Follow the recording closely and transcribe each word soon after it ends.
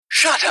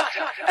Shut up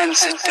and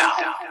sit down.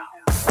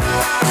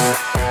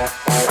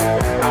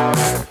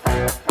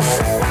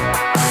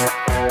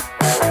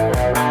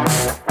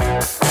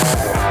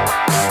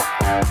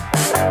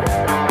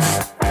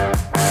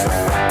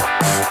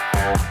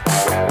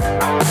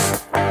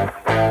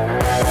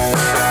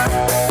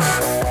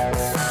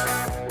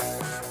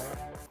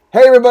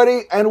 Hey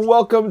everybody, and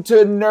welcome to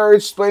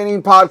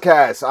Nerdsplaining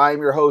Podcast. I'm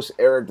your host,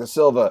 Eric Da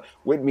Silva.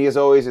 With me, as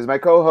always, is my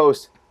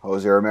co-host,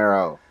 Jose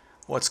Romero.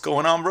 What's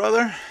going on,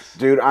 brother?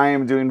 Dude, I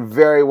am doing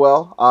very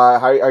well.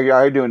 How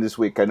are you doing this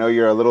week? I know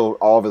you're a little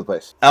all over the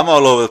place. I'm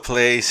all over the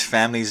place.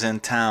 Family's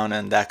in town,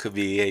 and that could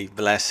be a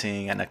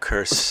blessing and a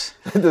curse.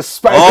 The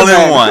Spider-Man. All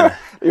in one.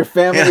 Your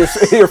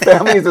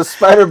family is a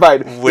spider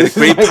bite. With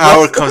great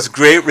power comes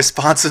great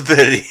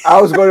responsibility.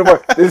 I was going to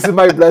work. This is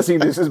my blessing.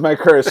 This is my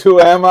curse. Who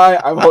am I?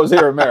 I'm Jose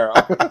Romero.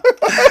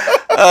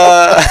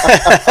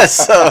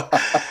 So,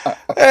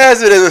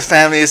 as it is with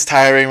family, it's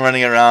tiring,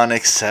 running around,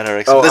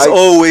 etc. There's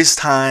always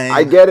time.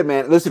 I get it,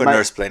 man. Listen, for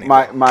Nerdsplaining.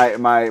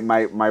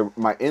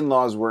 My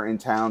in-laws were in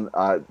town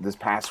this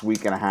past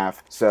week and a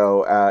half,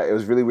 so it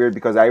was really weird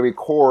because I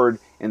record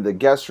in the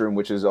guest room,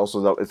 which is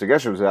also it's the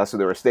guest room, so that's where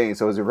they were staying.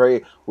 So it was a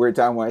very weird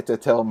time when I had to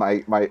tell my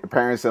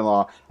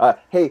parents-in-law,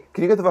 "Hey,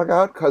 can you get the fuck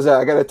out? Because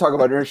I got to talk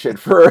about nerd shit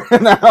for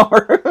an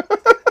hour."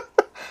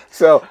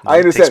 So I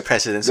understand.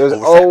 There's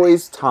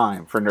always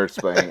time for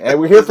Nerdsplaining, and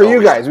we're here for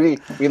you guys. We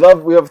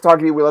love talking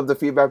to you. We love the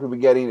feedback we've been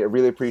getting. I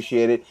really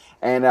appreciate it.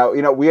 And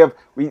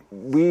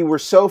we were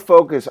so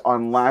focused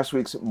on last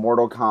week's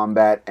Mortal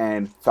Kombat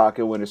and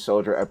Falcon Winter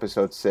Soldier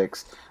episode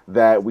 6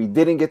 that we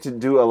didn't get to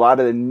do a lot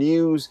of the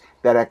news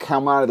that had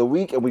come out of the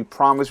week, and we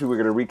promised we were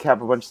going to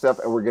recap a bunch of stuff,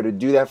 and we're going to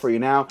do that for you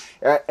now.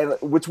 And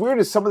what's weird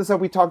is some of the stuff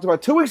we talked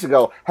about 2 weeks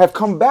ago have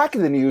come back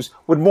in the news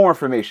with more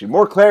information,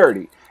 more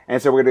clarity.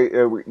 And so we're going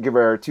to give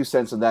our 2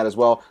 cents on that as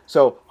well.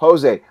 So,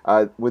 Jose,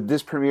 with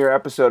this premiere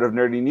episode of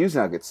Nerdy News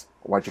Nuggets,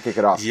 why don't you kick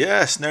it off?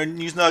 Yes, Nerdy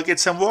News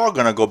Nuggets, and we're all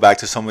going to go back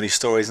to some of these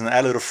stories and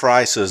add a little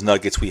fries to those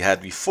nuggets we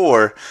had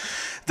before.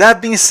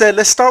 That being said,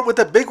 let's start with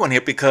the big one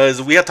here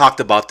because we had talked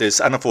about this,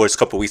 I don't know if it was a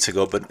couple of weeks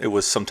ago, but it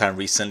was sometime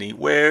recently,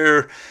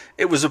 where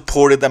it was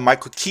reported that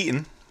Michael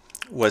Keaton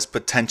was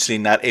potentially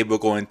not able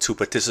to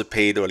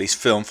participate or at least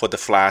film for The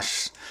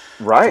Flash.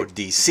 Right. For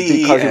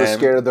DC. Because he was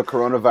scared of the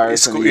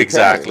coronavirus. In the UK.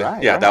 Exactly.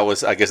 Right, yeah,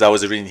 right. I guess that was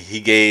the reason he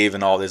gave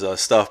and all this other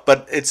stuff.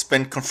 But it's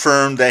been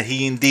confirmed that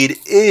he indeed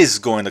is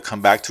going to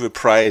come back to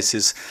reprise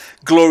his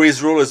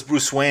glorious role as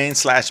Bruce Wayne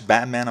 /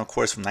 Batman, of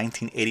course, from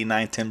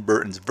 1989, Tim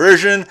Burton's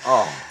version.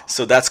 Oh.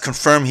 So that's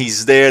confirmed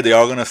he's there. They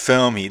are going to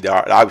film. They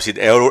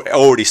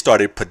already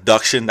started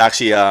production.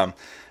 Actually,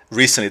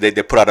 recently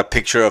they put out a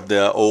picture of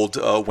the old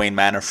Wayne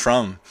Manor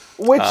from.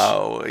 Which,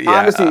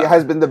 honestly,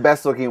 has been the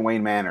best looking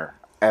Wayne Manor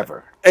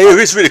ever.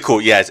 It's really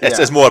cool. Yeah,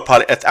 it's more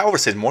probably. I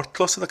would say more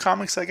close to the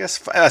comics, I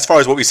guess, as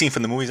far as what we've seen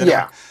from the movies.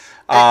 Anyway.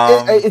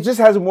 Yeah, it just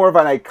has more of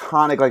an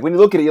iconic. Like when you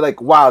look at it, you're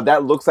like, wow,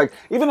 that looks like.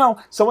 Even though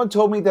someone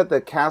told me that the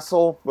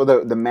castle or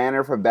the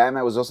manor for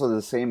Batman was also the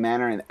same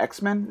manor in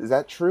X-Men. Is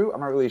that true?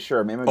 I'm not really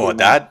sure. Maybe.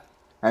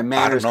 And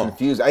manor is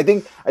confused. I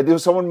think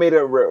someone made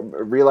it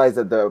realize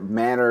that the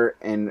manor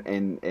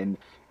in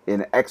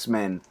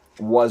X-Men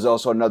was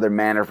also another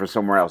manor for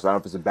somewhere else. I don't know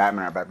if it's a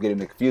Batman or I'm getting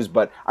confused,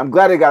 but I'm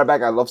glad they got it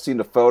back. I love seeing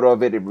the photo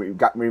of it. It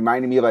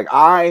reminded me of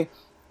I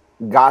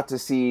got to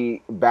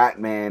see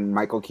Batman,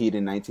 Michael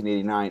Keaton,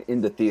 1989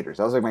 in the theaters.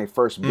 That was my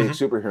first big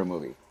superhero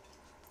movie.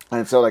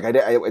 And so I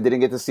didn't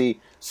get to see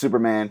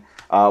Superman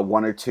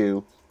 1 or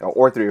 2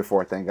 or 3 or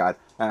 4, thank God.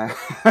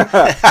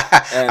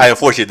 I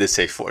unfortunately did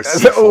say 4.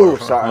 Oh,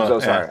 sorry, I'm so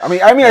sorry. I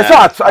mean, I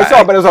saw it,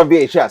 but it was on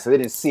VHS. I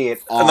didn't see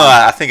it on. No,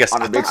 I think I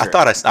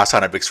thought I saw it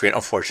on a big screen.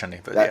 Unfortunately,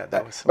 but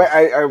that was. But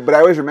I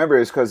always remember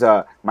is because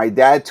my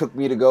dad took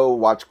me to go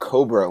watch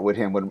Cobra with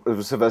him when it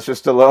was Sylvester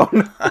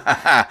Stallone,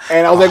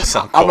 and I was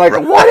I'm like,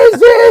 what is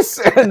this?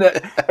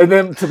 And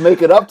then to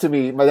make it up to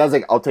me, my dad's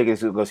like, I'll take you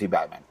to go see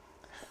Batman.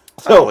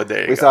 So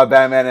we saw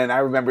Batman, and I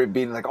remember it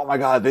being like, "Oh my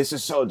God, this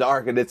is so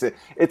dark!" And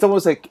it's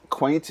almost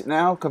quaint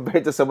now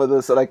compared to some of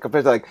those,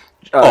 compared to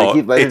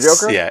Heath Ledger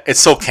Joker. Yeah, it's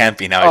so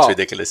campy now; it's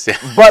ridiculous. Yeah,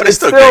 but it's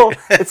still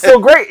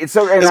great. It's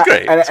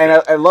great.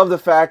 And I love the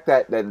fact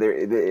that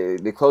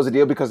they closed the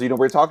deal because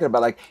we're talking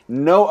about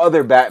no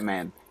other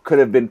Batman could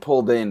have been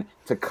pulled in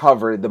to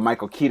cover the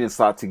Michael Keaton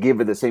slot to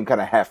give it the same kind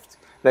of heft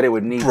that it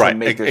would need to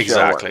make this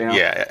show work.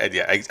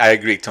 Yeah, I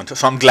agree.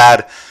 So I'm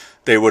glad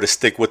they would have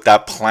stick with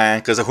that plan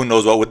because who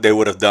knows what they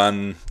would have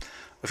done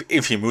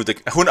if you moved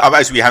it.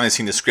 Obviously, we haven't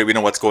seen the script. We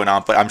know what's going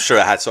on, but I'm sure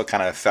it had some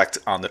kind of effect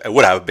on it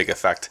would have a big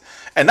effect.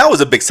 And that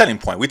was a big selling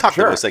point. We talked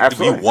about it.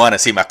 We want to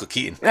see Michael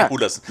Keaton. Yeah. Who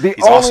doesn't?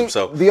 He's awesome.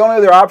 So the only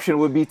other option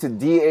would be to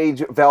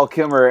de-age Val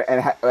Kilmer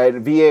and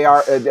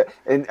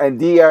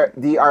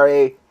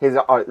DRA his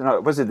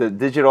no, was it the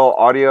digital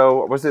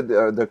audio? Was it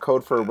the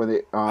code for when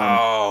they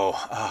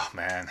oh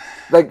man,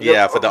 like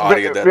for the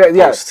audio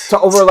that to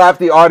overlap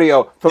the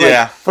audio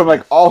from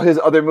like all his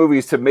other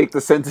movies to make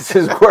the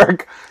sentences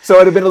work. So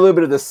it'd have been a little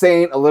bit of The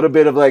Saint, a little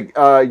bit of like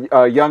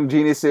Young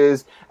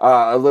Geniuses,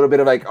 a little bit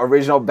of like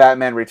original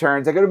Batman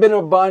Returns. Like it would have been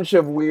a bunch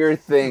of weird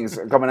things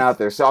coming out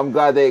there. So I'm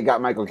glad they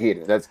got Michael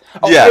Keaton. That's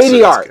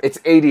ADR. It's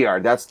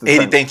ADR. That's the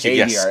term. Thank you. ADR.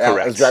 Yes,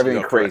 correct. It's driving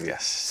me crazy.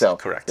 Correct, yes, so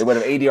correct. They would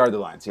have ADR the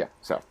lines. Yeah.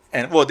 So.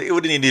 And well, it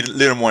would need a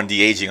little more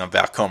de-aging on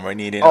Val Kilmer.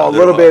 Needing a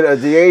little bit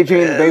of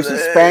de-aging, maybe some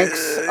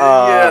Spanx,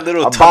 a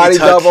little body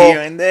double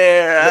here and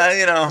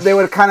there. They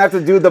would kind of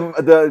have to do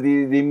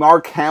the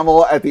Mark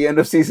Hamill at the end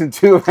of season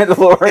 2 of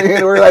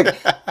Mandalorian. We're like,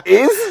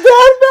 is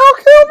that Val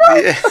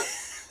Kilmer? Yeah.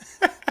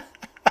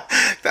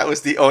 That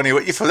was the only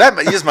way. For that,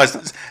 you just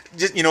must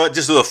just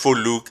do a full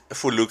look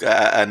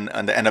on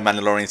the end of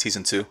Mandalorian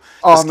season 2.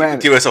 Oh man,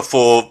 give us a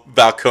full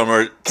Val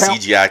Kilmer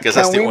CGI because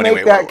that's the only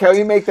way. Can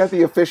we make that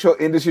the official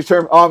industry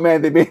term? Oh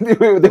man, they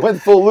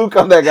went full Luke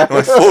on that guy.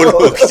 Went full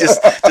Luke,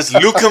 just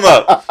Luke him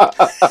up.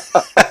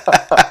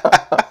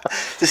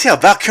 To see how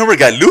Val Kilmer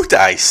got Luke,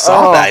 I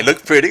saw that. It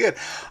looked pretty good.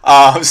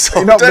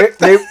 So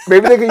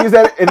maybe they can use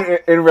that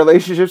in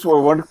relationships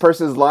where one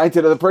person's lying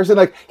to the other person.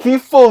 Like, he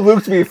full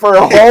Luked me for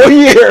a whole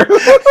year.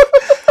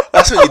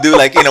 That's what you do,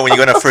 like, when you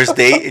go on a first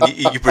date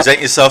and you present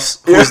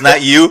yourself who's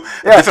not you,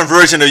 a different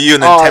version of you,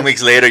 and then 10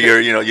 weeks later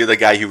you're the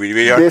guy you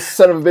really are. This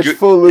son of a bitch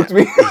full Luked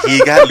me. He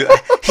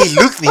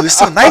Luked me. He was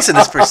so nice in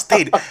this first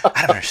date.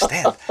 I don't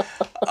understand.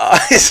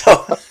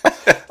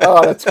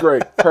 Oh, that's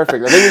great.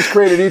 Perfect. I think we just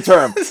created a new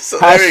term. So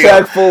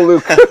Hashtag full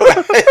Luke.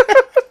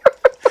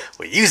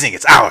 We're using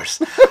it's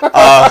ours.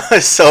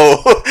 So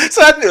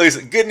that news,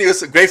 good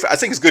news. Great. I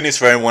think it's good news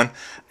for everyone,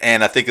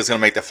 and I think it's going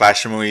to make the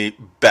Flash movie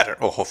better.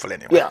 Or hopefully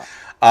anyway. Yeah.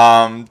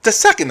 The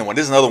second one,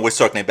 this is another one we're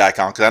circling back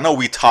on because I know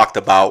we talked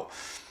about,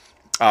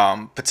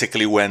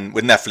 particularly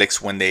with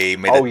Netflix when they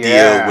made a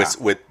deal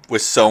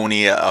with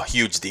Sony, a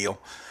huge deal,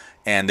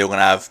 and they were going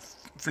to have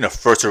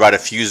first to right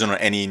of refusal on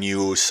any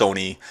new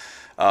Sony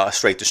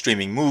straight to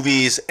streaming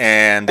movies,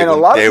 and a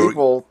lot of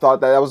people thought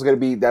that was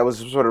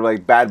sort of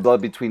like bad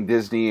blood between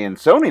Disney and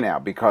Sony now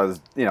because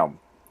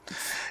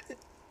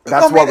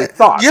that's what we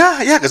thought.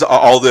 Yeah, because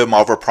all the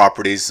Marvel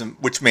properties,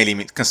 which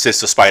mainly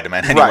consists of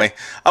Spider-Man anyway,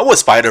 with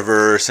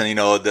Spider-Verse and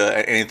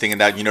anything in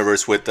that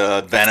universe with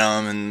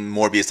Venom and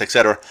Morbius,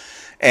 etc.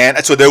 And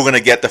so they were going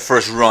to get the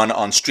first run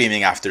on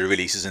streaming after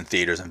releases in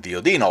theaters and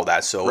VOD and all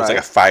that. So it was like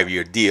a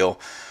 5-year deal.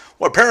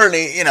 Well,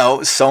 apparently,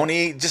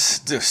 Sony's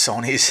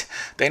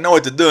they know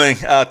what they're doing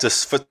to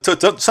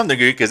some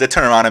degree because they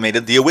turned around and made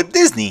a deal with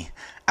Disney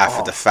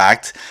after the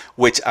fact,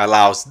 which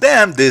allows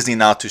Disney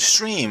now to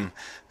stream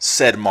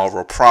said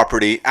Marvel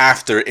property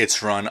after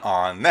its run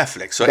on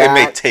Netflix. So it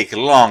may take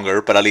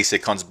longer, but at least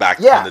it comes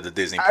back under the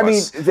Disney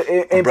Plus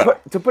umbrella.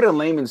 To put it in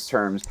layman's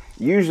terms,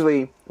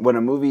 usually when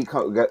a movie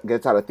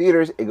gets out of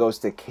theaters, it goes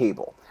to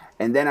cable.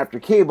 And then after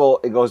cable,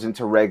 it goes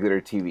into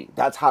regular TV.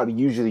 That's how it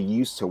usually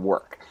used to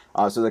work.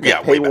 So they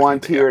got pay 1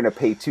 tier and a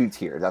pay 2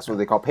 tier. That's what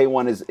they call pay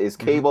 1 is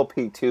cable,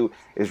 pay 2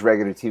 is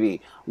regular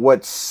TV.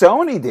 What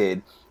Sony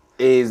did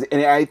is,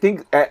 and I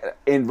think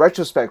in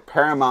retrospect,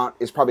 Paramount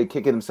is probably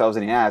kicking themselves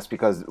in the ass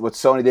because what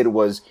Sony did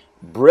was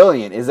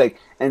brilliant. Is like,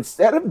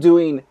 instead of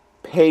doing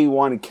pay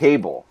 1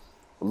 cable,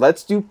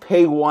 let's do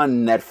pay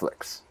 1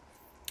 Netflix.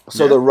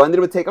 So the run that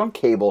it would take on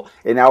cable,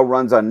 it now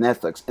runs on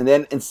Netflix. And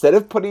then instead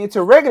of putting it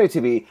to regular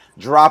TV,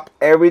 drop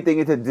everything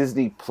into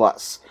Disney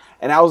Plus.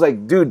 And I was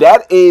like, dude,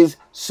 that is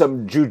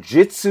some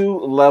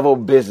jujitsu level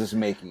business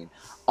making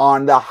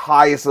on the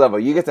highest level.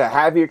 You get to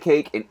have your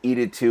cake and eat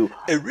it too.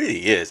 It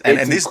really is. And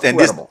this,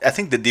 I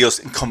think the deals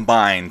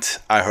combined,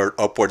 I heard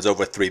upwards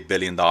over $3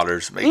 billion.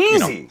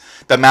 Easy.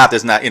 The math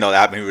is not, they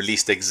haven't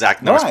released the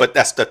exact numbers, but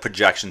that's the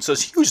projection. So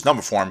it's a huge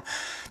number for them,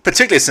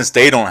 particularly since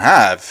they don't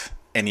have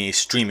any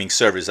streaming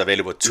service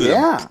available to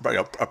them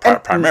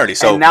primarily.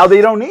 So and now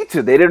they don't need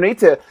to. They don't need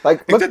to.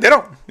 Like, look, they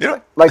don't.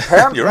 Like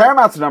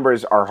Paramount's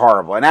numbers are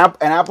horrible, and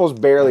Apple's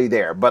barely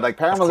there. But like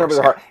Paramount's numbers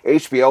are hard.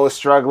 HBO is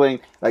struggling.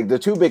 Like the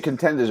two big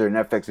contenders are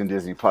Netflix and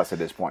Disney Plus at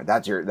this point.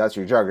 That's your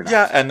juggernaut.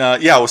 Yeah, and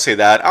I will say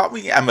that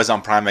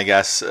Amazon Prime, I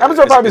guess.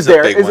 Amazon Prime is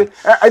there. I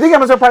think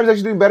Amazon Prime is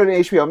actually doing better than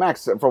HBO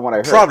Max from what I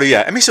heard. Probably,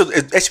 yeah. I mean, so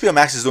HBO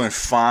Max is doing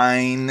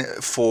fine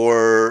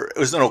it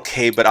was doing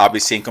okay, but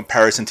obviously in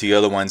comparison to the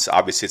other ones,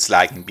 obviously it's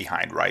lagging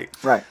behind, right?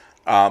 Right.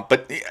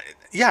 But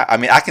yeah, I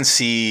mean, I can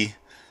see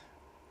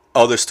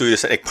other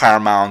studios like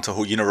Paramount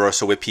or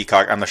Universal with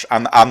Peacock.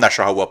 I'm not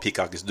sure how well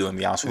Peacock is doing, to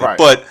be honest with you.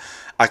 But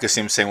I could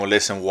see him saying, well,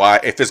 listen, why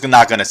if it's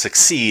not going to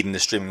succeed in the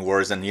streaming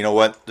wars, then you know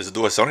what? Let's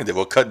do what Sony did.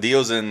 We'll cut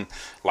deals and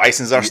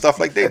license our stuff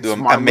like they do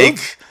and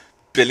make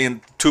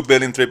billion, 2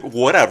 billion, 3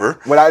 whatever.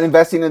 Without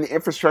investing in the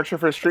infrastructure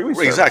for a streaming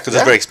service. Exactly, because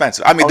it's very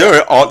expensive. I mean,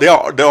 they're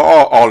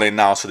all in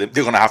now, so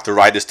they're gonna have to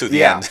ride this to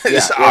the end.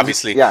 It's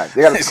obviously, they got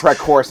the correct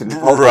course and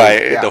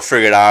right. They'll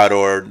figure it out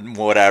or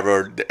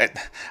whatever.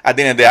 At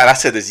the end of the day, and I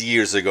said this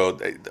years ago,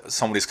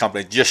 some of these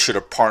companies just should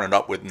have partnered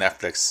up with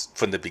Netflix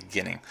from the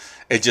beginning.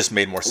 It just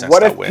made more sense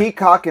what that if way.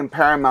 Peacock and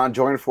Paramount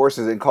joined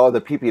forces and called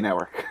it the PP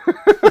Network?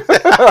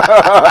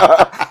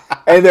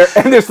 and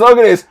their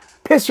slogan is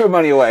 "Piss your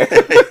money away."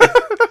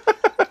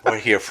 We're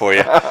here for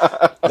you.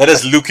 Let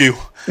us Luke you.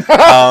 These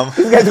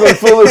guys are going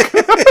full Luke.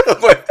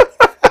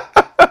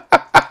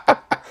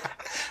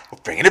 We're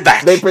bringing it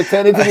back. They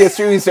pretended to be a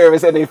streaming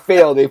service and they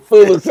failed. They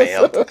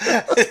failed.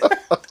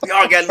 We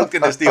all got Luke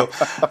in this deal.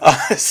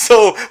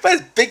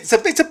 But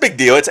it's a big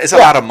deal. It's a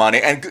lot of money.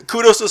 And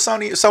kudos to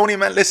Sony. Sony,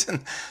 man,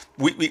 listen,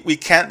 we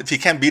can't, if you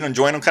can't beat them,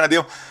 join them kind of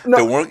deal.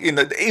 No.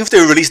 If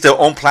they release their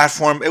own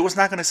platform, it was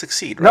not going to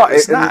succeed. Right? No,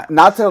 it's not.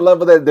 Not to the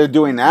level that they're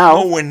doing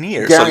now. Nowhere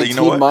near. Guaranteed So you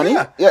know what? money.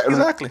 Yeah,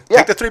 exactly.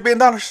 Yeah. Take the $3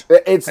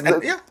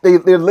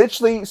 billion. They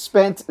literally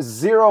spent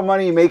zero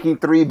money making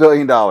 $3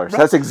 billion. Right.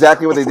 That's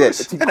exactly what they did.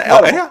 It's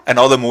and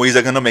all the movies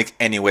they're going to make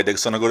anyway. They're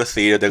going to go to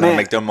theater. They're going to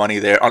make their money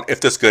there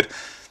if that's good.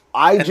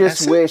 I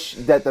just wish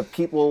that the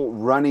people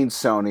running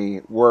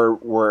Sony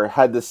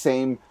had the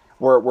same.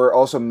 We're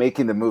also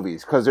making the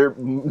movies, because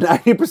 90%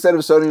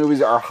 of Sony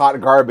movies are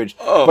hot garbage.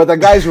 Oh. But the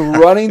guys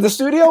running the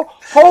studio,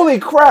 holy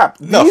crap!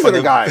 These are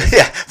the guys.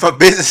 Yeah, from a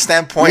business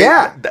standpoint,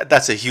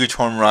 that's a huge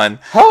home run.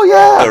 Hell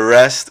yeah! The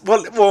rest,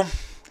 well,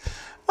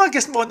 I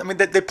guess. I mean,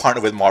 they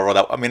partnered with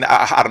Marvel. I mean,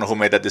 I don't know who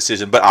made that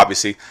decision, but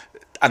obviously,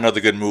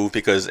 another good move,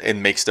 because it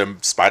makes them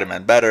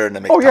Spider-Man better and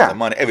they make tons of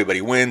money. Everybody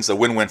wins. A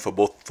win-win for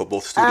both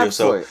studios.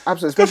 Absolutely, so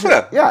absolutely. Good for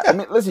them. Yeah, I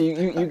mean, listen,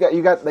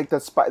 you got like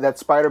that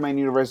Spider-Man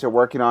universe they're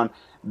working on.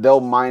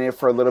 They'll mine it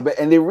for a little bit,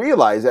 and they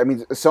realize. I mean,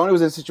 Sony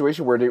was in a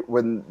situation where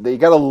when they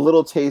got a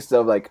little taste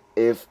of like,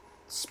 if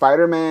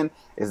Spider-Man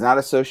is not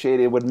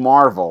associated with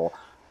Marvel,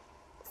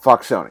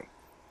 fuck Sony.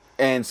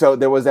 And so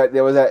there was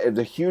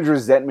a huge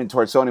resentment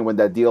towards Sony when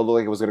that deal looked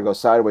like it was going to go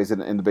sideways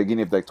in the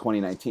beginning of like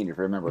 2019, if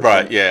you remember.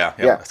 Right? Yeah.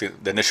 I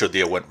think the initial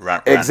deal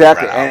ran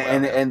exactly,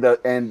 ran out.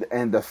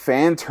 and the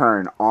fan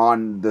turn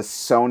on the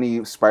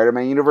Sony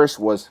Spider-Man universe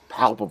was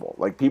palpable.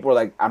 Like, people were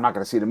like, "I'm not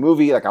going to see the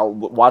movie. Like, I'll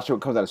watch it when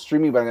it comes out of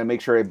streaming, but I'm going to make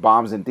sure it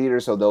bombs in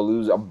theaters, so they'll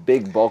lose a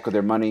big bulk of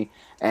their money."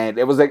 And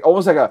it was like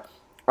almost like a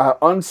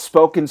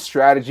unspoken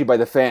strategy by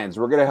the fans.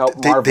 We're gonna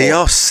help Marvel. They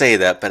all say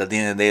that, but at the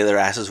end of the day, their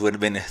asses would have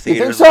been in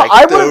theaters so?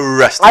 like the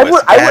rest of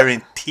us.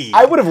 Guaranteed.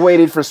 I would have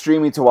waited for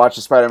streaming to watch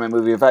the Spider-Man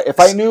movie if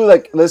I knew,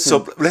 like,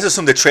 listen. So let's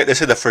assume they said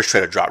the first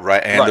trailer dropped,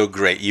 right? And it looked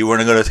great. You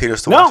weren't going to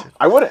theaters to watch it? No,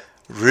 I wouldn't.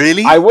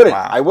 Really? I wouldn't.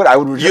 Wow. I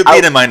would. You'd be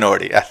in a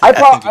minority. I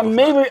probably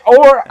maybe,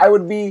 or I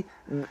would be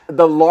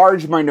the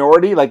large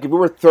minority. Like, if we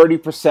were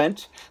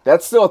 30%,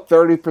 that's still a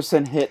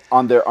 30% hit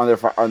on their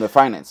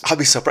finances. I'll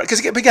be surprised, because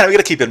again, we got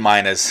to keep in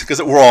mind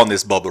because we're all in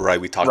this bubble,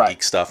 right? We talk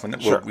geek stuff and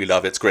we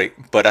love it. It's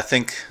great, but I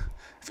think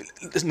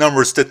this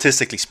number,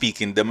 statistically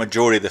speaking, the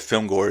majority of the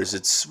film goers,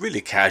 it's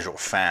really casual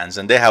fans,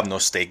 and they have no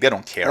stake. They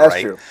don't care,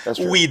 right? That's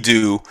true. We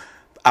do.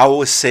 I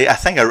always say, I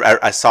think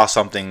I saw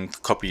something a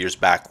couple years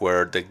back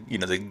where the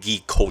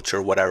geek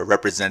culture, whatever,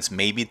 represents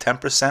maybe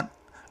 10%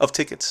 of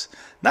tickets.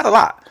 Not a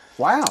lot.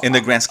 Wow. In the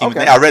grand scheme of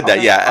things. I read that,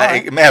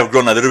 Right. It may have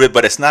grown a little bit,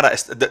 but it's not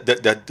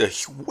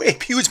the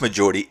huge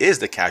majority is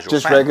the casual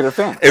just fan. Regular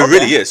fan. It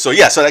really is. So,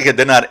 so again,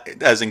 they're not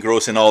as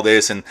engrossed in all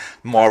this, and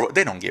Marvel,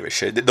 they don't give a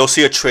shit. They'll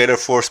see a trailer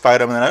for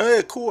Spider-Man, and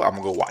hey, cool, I'm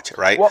going to go watch it,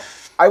 right? Well,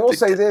 I will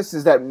say this,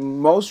 is that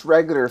most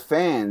regular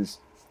fans,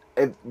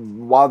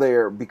 while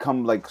they're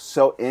become like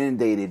so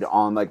inundated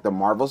on like the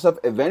Marvel stuff,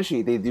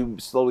 eventually they do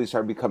slowly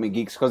start becoming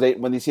geeks, because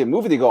when they see a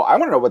movie, they go, "I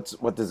want to know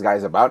what this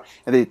guy's about,"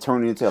 and they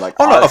turn into like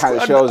kind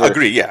of shows. I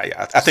agree.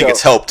 Yeah. I think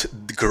it's helped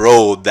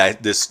grow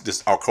that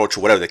this our culture,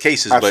 whatever the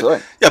case is.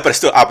 Absolutely. But it's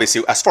still,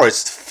 obviously, as far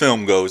as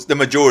film goes, the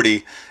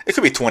majority, it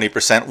could be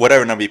 20%,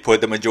 whatever number you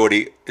put. The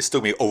majority is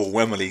still be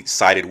overwhelmingly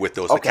sided with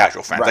those the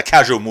casual fans, the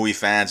casual movie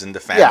fans, and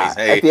the families.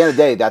 Yeah. At the end of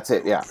the day, that's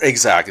it. Yeah.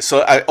 Exactly.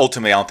 So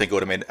ultimately, I don't think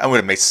I would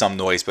have made some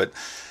noise, but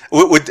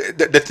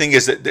the thing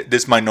is that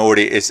this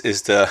minority is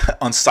the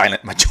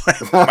unsilent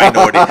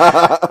minority.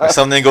 If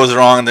something goes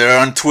wrong, they're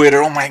on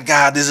Twitter, "Oh my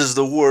God, this is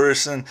the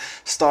worst," and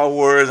Star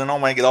Wars, and oh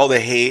my God, all the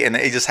hate, and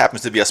it just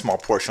happens to be a small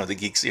portion of the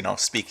geeks,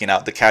 speaking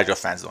out. The casual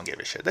fans don't give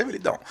a shit. They really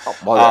don't.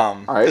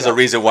 There's a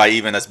reason why,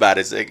 even as bad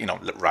as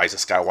Rise of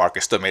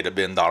Skywalker still made $1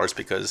 billion,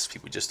 because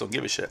people just don't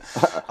give a shit.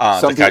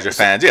 The casual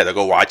fans, they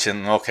go watch it,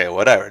 and okay,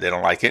 whatever. They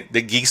don't like it.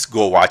 The geeks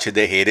go watch it,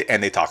 they hate it,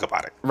 and they talk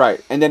about it.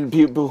 Right, and then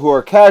people who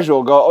are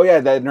casual go, "Oh yeah,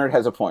 that nerd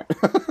has a point."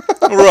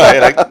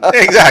 Right,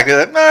 exactly.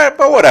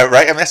 But whatever,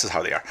 right? I mean, that's just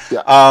how they are.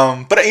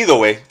 Yeah. But either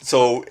way,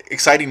 so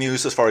exciting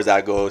news as far as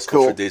that goes.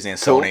 Cool for Disney and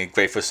Sony.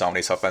 Great for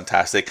Sony. So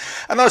fantastic.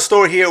 Another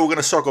story here. We're going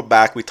to circle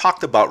back. We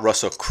talked about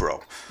Russell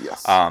Crowe.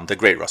 Yes. The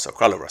great Russell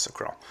Crowe. I love Russell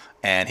Crowe.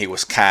 And he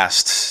was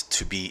cast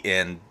to be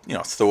in,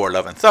 Thor: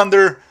 Love and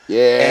Thunder.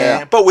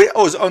 Yeah. But it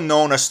was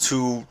unknown as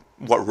to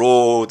what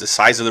role, the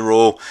size of the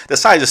role. The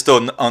size is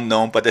still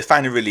unknown, but they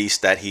finally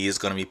released that he is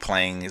going to be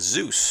playing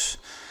Zeus.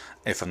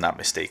 if I'm not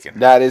mistaken.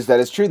 That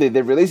is true. They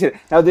did release it.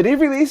 Now, did he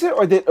release it,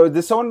 or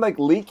did someone like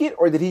leak it,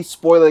 or did he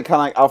spoil it,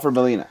 kind of like Alfred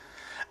Molina?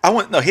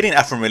 No, he didn't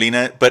Alfred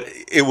Molina, but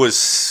it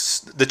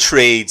was the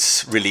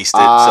trades released it.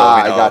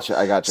 I gotcha.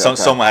 Okay.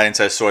 Someone had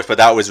inside source, but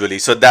that was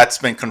released, so that's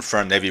been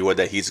confirmed everywhere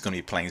that he's going to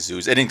be playing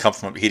Zeus. It didn't come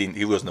from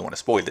he wasn't the one to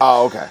spoil it.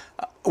 Oh, okay.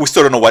 We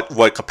still don't know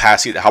what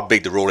capacity, how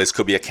big the role is.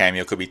 Could be a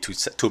cameo, could be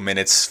 2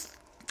 minutes.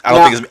 I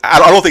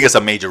don't think it's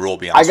a major role.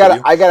 Be honest with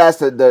you. I got asked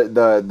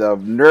the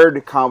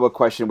nerd combo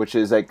question, which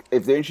is like,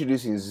 if they're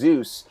introducing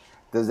Zeus,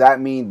 does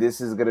that mean this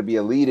is going to be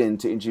a lead-in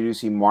to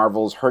introducing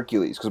Marvel's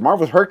Hercules? Because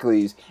Marvel's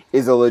Hercules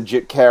is a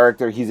legit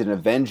character. He's an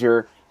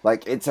Avenger.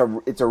 Like, it's a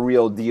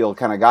real deal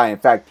kind of guy. In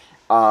fact,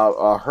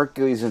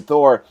 Hercules and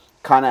Thor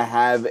kind of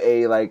have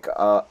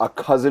a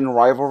cousin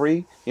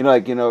rivalry.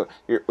 If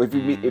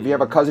you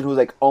have a cousin who's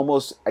like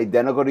almost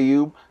identical to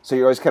you, so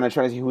you're always kind of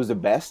trying to see who's the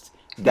best.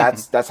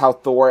 That's how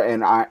Thor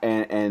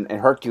and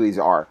Hercules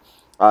are.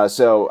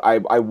 So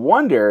I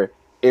wonder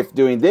if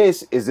doing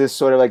this is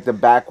sort of like the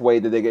back way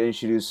that they get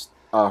introduced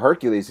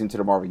Hercules into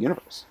the Marvel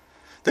Universe.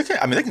 They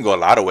can go a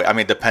lot of ways. I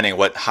mean, depending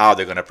how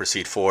they're going to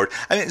proceed forward.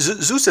 I mean,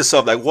 Zeus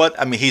itself,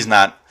 he's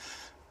not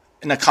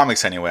in the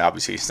comics anyway.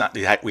 Obviously, he's not.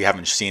 We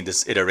haven't seen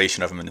this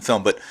iteration of him in the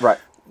film, but right.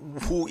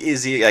 Who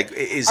is he? Like,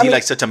 is he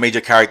like such a major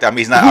character? I mean,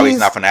 he's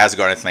not from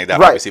Asgard or anything like that.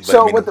 Right. Obviously, but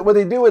so what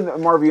they do in the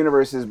Marvel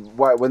Universe is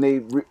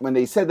when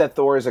they said that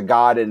Thor is a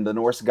god and the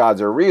Norse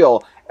gods are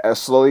real,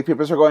 slowly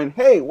people are going,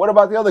 hey, what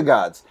about the other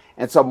gods?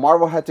 And so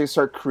Marvel had to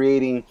start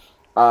creating.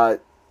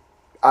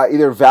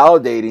 Either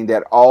validating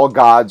that all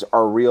gods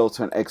are real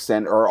to an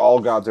extent, or all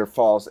gods are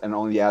false and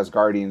only the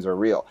Asgardians are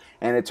real.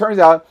 And it turns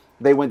out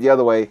they went the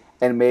other way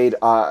and made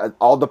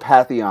all the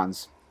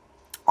pantheons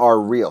are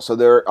real. So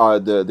they're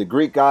the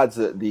Greek gods,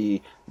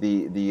 the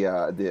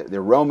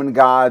Roman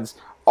gods,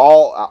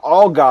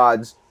 all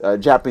gods,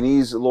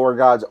 Japanese lore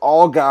gods,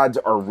 all gods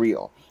are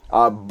real.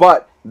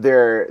 But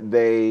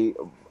they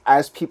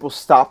as people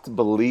stopped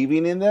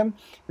believing in them,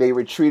 they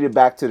retreated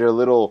back to their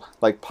little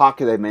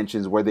pocket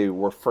dimensions where they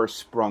were first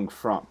sprung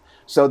from.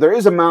 So there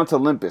is a Mount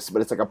Olympus,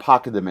 but it's like a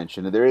pocket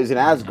dimension. And there is an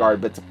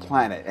Asgard, but it's a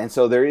planet. And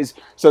so there's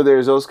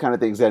those kind of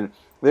things. And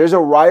there's a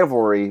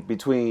rivalry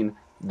between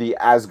the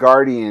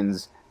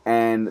Asgardians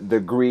and the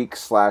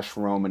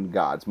Greek/Roman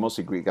gods,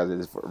 mostly Greek gods,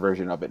 this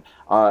version of it.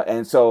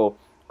 And so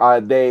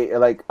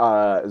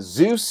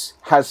Zeus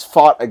has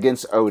fought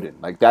against Odin.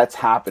 That's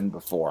happened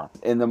before.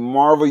 In the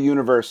Marvel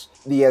Universe,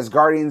 the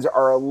Asgardians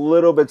are a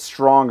little bit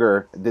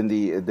stronger than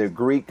the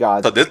Greek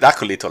gods. So that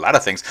could lead to a lot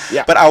of things.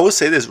 Yeah. But I will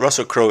say this: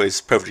 Russell Crowe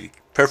is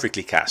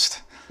perfectly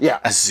cast. Yeah.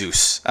 As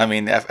Zeus. I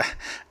mean,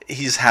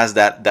 he has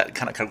that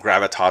kind of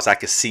gravitas. I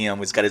can see him.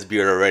 He's got his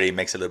beard already.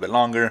 Makes it a little bit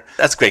longer.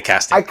 That's great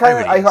casting. I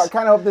kind of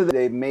hope that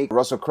they make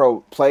Russell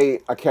Crowe play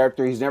a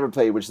character he's never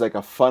played, which is like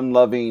a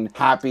fun-loving,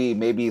 happy,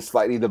 maybe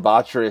slightly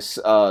debaucherous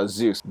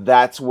Zeus.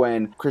 That's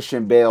when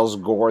Christian Bale's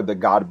Gore the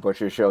God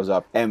Butcher shows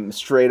up and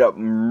straight up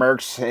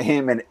murks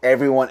him and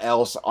everyone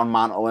else on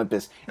Mount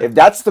Olympus. If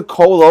that's the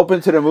cold open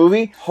to the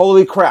movie,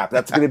 holy crap,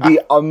 that's going to be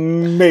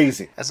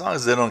amazing. As long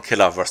as they don't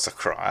kill off Russell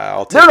Crowe,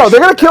 I'll take No, they're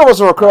going to kill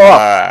Russell Crowe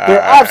off.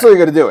 They're absolutely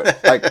going to do it.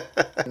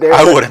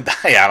 I wouldn't.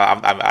 Yeah,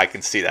 I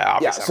can see that.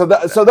 Obviously.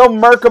 Yeah, so they'll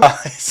murk him.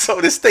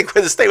 So to stay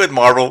with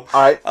Marvel.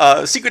 All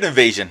right. Secret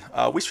Invasion,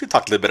 which we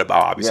talked a little bit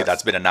about. Obviously,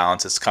 That's been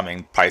announced. It's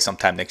coming probably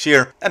sometime next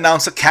year.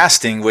 Announced a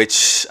casting,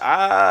 which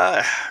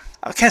I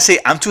can't say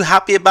I'm too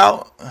happy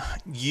about.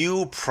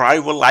 You probably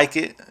will like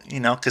it,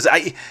 because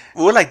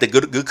we're like the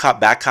good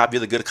cop, bad cop. You're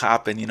the good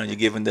cop, and you're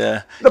giving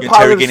you're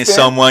interrogating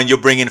someone. You're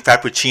bringing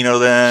Frappuccino to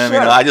them.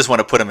 Sure. I just want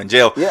to put them in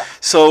jail. Yeah.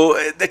 So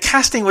the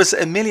casting was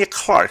Emilia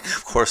Clarke,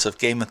 of course, of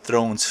Game of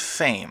Thrones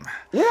fame.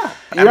 Yeah.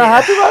 You're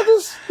not happy about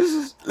this?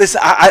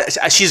 Listen,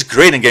 she's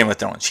great in Game of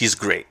Thrones. She's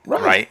great,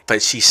 right?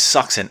 But she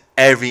sucks in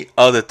every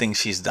other thing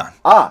she's done.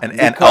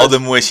 And all the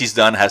movies she's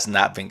done has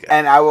not been good.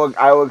 And I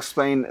will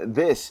explain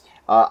this.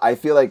 I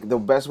feel like the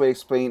best way to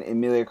explain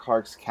Emilia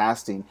Clarke's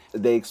casting,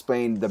 they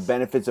explain the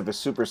benefits of a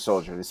super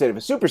soldier. They said if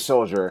a super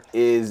soldier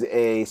is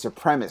a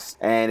supremacist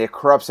and it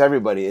corrupts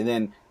everybody, and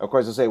then of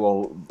course they'll say,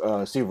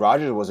 well, Steve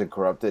Rogers wasn't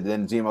corrupted.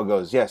 Then Zemo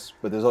goes, yes,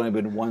 but there's only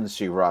been one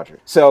Steve Rogers.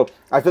 So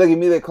I feel like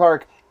Emilia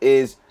Clarke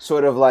is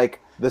sort of like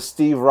the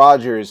Steve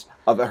Rogers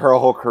of her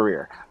whole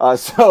career.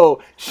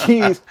 So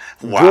she's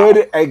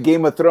good at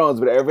Game of Thrones,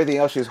 but everything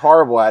else she's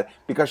horrible at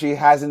because she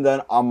hasn't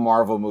done a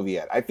Marvel movie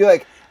yet. I feel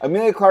like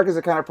Emilia Clarke is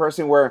the kind of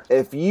person where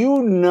if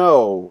you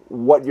know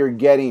what you're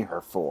getting her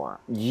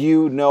for,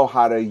 you know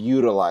how to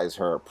utilize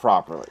her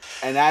properly.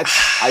 And I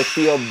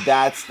feel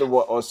that's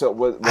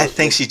I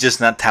think she's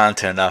just not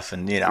talented enough,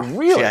 and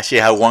really? she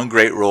had one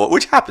great role,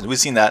 which happens. We've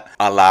seen that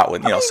a lot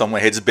when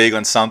someone hits big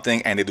on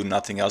something and they do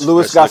nothing else.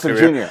 Louis Gossett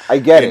Jr. I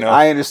get it.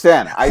 I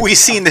understand. We've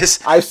seen this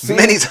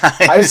many times.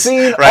 I've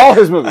seen all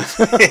his movies.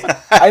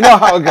 I know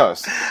how it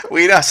goes.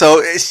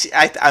 So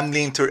I'm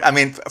leaning to. I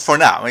mean, for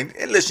now. I mean,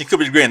 listen, she could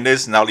be great in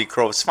this, and Howley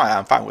Crow. It's fine.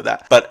 I'm fine with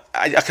that. But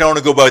I can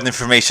only go by the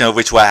information of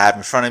which what I have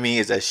in front of me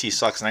is that she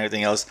sucks and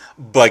everything else.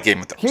 But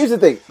Game of Thrones. Here's the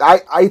thing.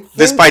 I think,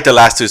 despite the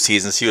last 2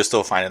 seasons, she was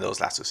still fine in those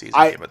last 2 seasons.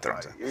 Of Game of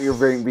Thrones. You're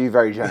being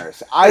very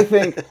generous. I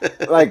think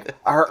like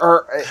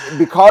her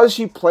because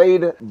she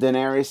played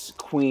Daenerys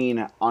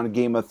Queen on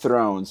Game of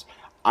Thrones.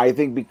 I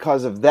think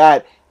because of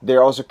that,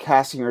 they're also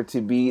casting her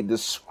to be the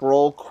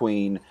Skrull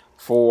Queen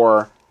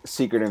for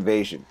Secret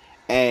Invasion.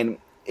 And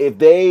if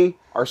they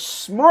are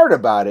smart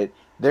about it,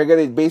 they're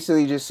going to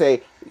basically just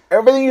say,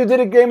 everything you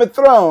did in Game of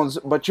Thrones,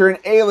 but you're an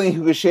alien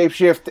who can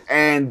shapeshift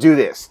and do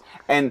this.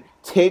 And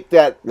take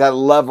that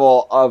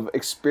level of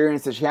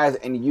experience that she has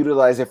and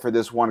utilize it for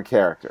this one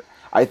character.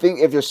 I think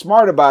if you're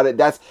smart about it,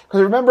 that's...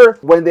 Because remember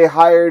when they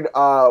hired,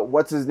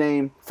 what's his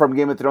name, from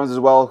Game of Thrones as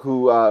well,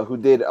 who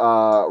did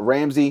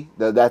Ramsay,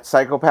 that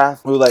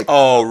psychopath, who like...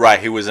 Oh, right,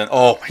 he was in...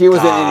 Oh, my He was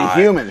God.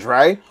 in Inhumans,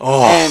 right?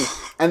 Oh.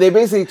 And they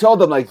basically told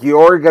them, like,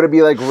 you're going to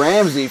be like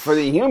Ramsay for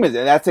the humans.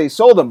 And that's how he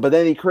sold them. But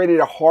then he created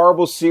a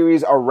horrible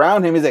series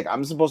around him. He's like,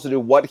 I'm supposed to do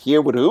what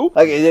here with who?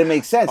 Like, it didn't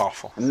make sense.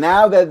 Awful.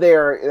 Now that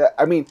they're...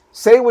 I mean,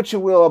 say what you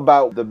will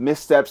about the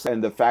missteps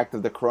and the fact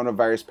of the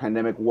coronavirus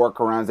pandemic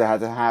workarounds that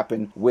had to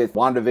happen with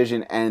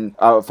WandaVision and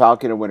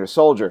Falcon and Winter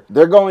Soldier.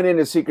 They're going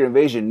into Secret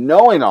Invasion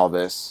knowing all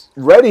this,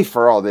 ready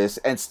for all this,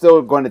 and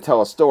still going to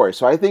tell a story.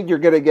 So I think you're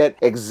going to get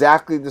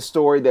exactly the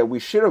story that we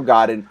should have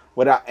gotten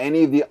without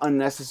any of the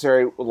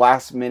unnecessary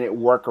last-minute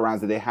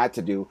workarounds that they had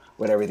to do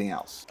with everything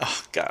else.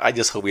 Oh, God, I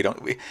just hope we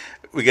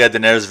get a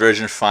Daenerys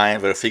version, fine.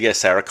 But if we get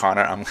Sarah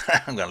Connor, I'm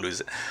going to lose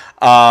it.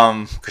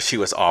 Because she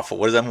was awful.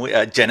 What is that movie?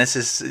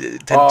 Genesis?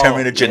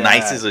 Terminator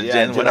Genesis?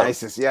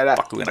 Genesis. Yeah, that.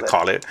 Fuck, we're going to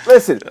call it.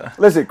 Listen.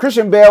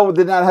 Christian Bale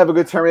did not have a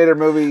good Terminator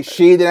movie.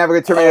 She didn't have a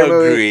good Terminator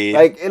movie.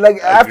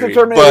 Like after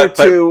Terminator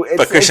 2...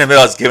 But Christian Bale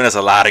has given us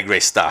a lot of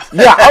great stuff.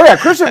 Yeah,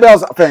 Christian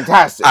Bale's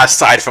fantastic.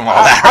 Aside from all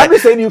that, I'm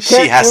just saying you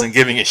can't... She hasn't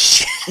given a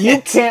shit.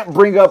 You can't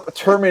bring up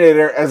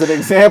Terminator as an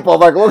example.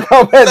 Like, look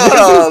how bad this is.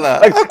 No.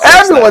 Like,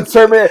 everyone's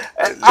Terminator.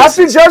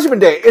 After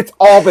Judgment Day, it's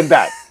all been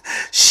bad.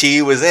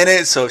 She was in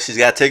it, so she's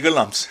got to take her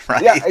lumps,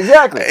 right? Yeah,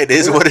 exactly. It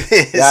is what it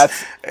is.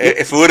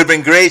 If it would have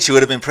been great, she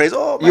would have been praised.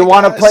 Oh, my You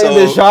want to play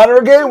this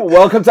genre game?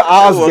 Welcome to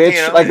Oz,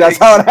 bitch. Like, that's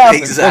how it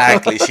happens.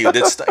 Exactly. She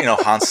did,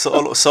 Han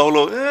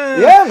Solo.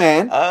 Yeah,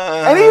 man.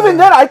 And even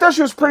then, I thought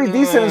she was pretty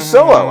decent in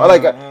Solo.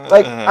 Like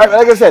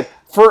I said,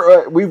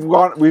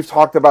 we've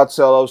talked about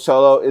Solo.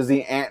 Solo is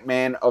the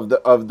Ant-Man of the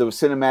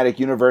cinematic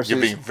universe. You're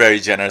being very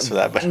generous for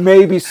that, but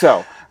maybe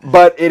so.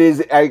 But it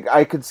is.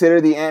 I consider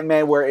the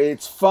Ant-Man where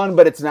it's fun,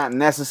 but it's not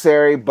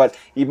necessary. But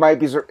you might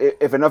be,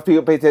 if enough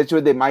people pay attention to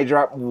it, they might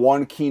drop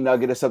one key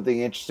nugget of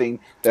something interesting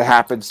that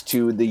happens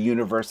to the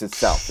universe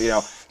itself. You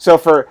know. So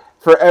for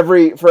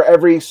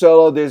every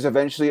Solo, there's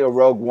eventually a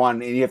Rogue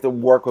One, and you have to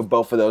work with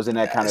both of those in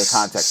that kind of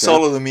context.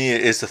 Solo to me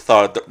is the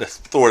Thor,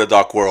 the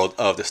Dark World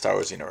of the Star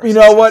Wars universe. You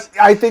know what?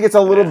 I think it's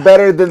a little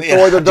better than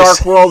Thor: The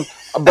Dark World,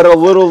 but a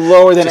little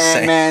lower than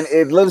Ant-Man.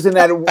 It lives in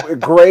that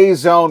gray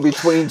zone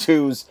between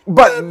twos,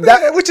 but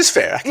which is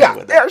fair.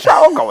 Yeah, sure,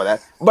 I'll go with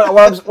that. But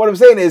what I'm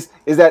saying is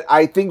that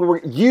I think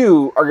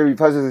you are going to be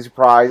pleasantly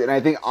surprised, and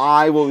I think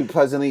I will be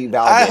pleasantly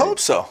validated. I hope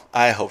so.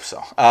 I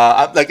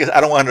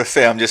don't want to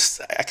fail.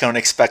 I can only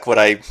expect what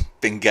I've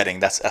been getting.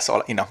 That's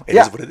all. It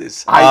is what it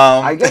is.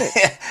 I get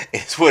it.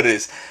 It's what it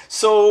is.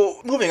 So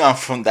moving on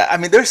from that, I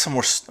mean, there's some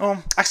more.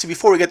 Actually,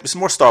 before we get some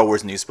more Star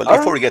Wars news, but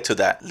before we get to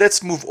that,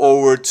 let's move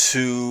over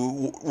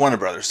to Warner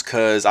Brothers,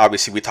 because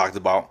obviously we talked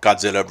about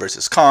Godzilla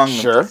versus Kong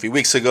a few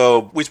weeks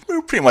ago, which we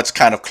were pretty much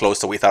kind of close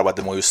to. We thought about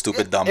the movie was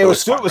stupid, dumb. It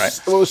was so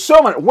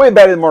much way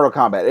better than Mortal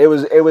Kombat. It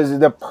was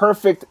the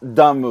perfect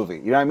dumb movie.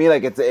 You know what I mean?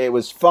 Like it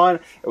was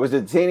fun. It was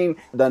entertaining.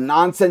 The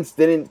nonsense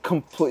didn't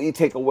completely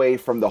take away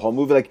from the whole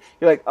movie. Like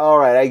you're like, all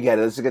right, I get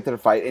it. Let's get to the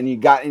fight. And you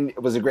got in.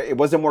 It was a great. It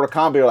wasn't Mortal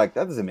Kombat. You're like,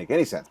 that doesn't make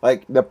any sense.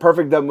 Like the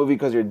perfect dumb movie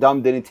because you're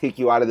dumb didn't take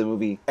you out of the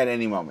movie at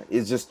any moment.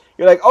 It's just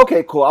you're like,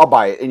 okay, cool, I'll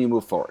buy it, and you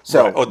move forward.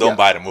 So don't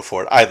buy it and move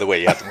forward. Either way,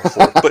 you have to move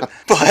forward.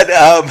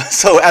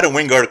 So Adam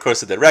Wingard, of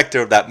course, the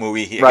director of that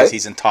movie,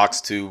 he's in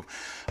talks to.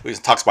 We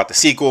talks about the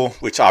sequel,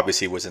 which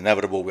obviously was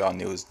inevitable. We all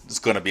knew there's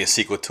going to be a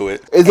sequel to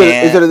it. Is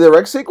it a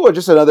direct sequel or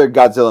just another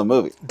Godzilla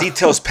movie?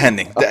 Details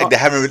pending. They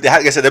haven't.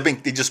 Like I said,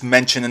 they just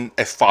mentioned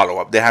a follow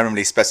up. They haven't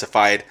really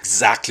specified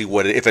exactly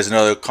what if there's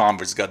another Kong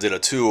versus Godzilla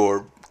 2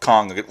 or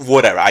Kong,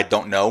 whatever, I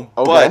don't know.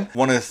 Okay. But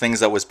one of the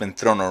things that was been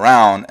thrown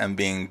around and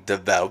being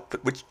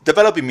developed, which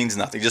developing means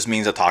nothing, it just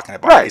means they're talking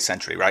about it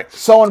essentially, right?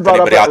 Someone brought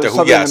anybody up out there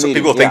who, so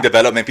people think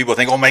development, people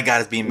think, oh my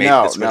God, it's being made.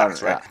 Let's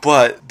relax, right?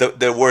 But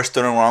the worst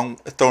thrown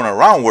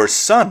around were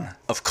Son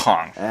of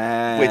Kong,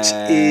 which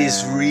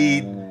is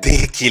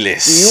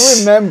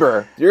ridiculous.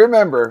 Do you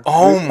remember?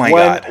 Oh my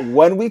God!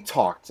 When we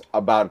talked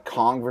about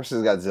Kong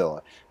versus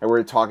Godzilla, and we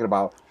were talking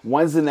about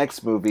when's the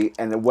next movie,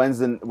 and when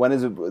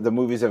is the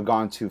movies have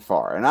gone too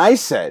far, and I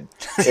said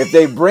if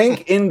they bring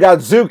in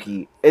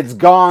Godzuki, it's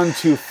gone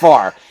too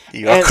far.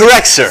 You are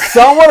correct, sir.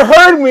 Someone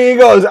heard me. He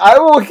goes, I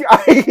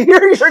hear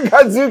your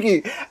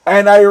Godzuki,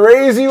 and I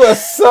raise you a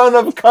Son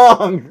of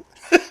Kong.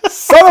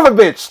 Son of a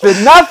bitch!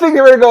 Did not think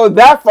they were going to go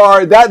that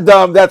far, that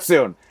dumb, that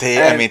soon.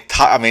 It's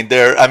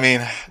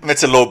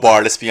a low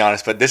bar. Let's be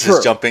honest, but this Sure.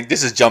 is jumping.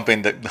 This is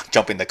jumping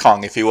the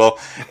Kong, if you will.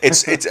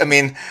 It's. I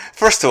mean,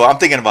 first of all, I'm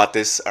thinking about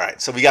this. All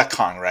right, so we got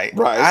Kong, right?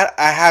 Right.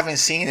 I haven't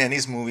seen in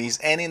these movies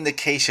any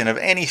indication of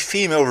any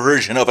female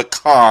version of a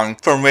Kong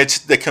from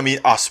which there can be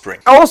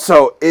offspring.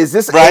 Also, is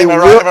this Right, am I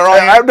right? Am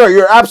I wrong? No,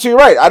 you're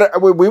absolutely right.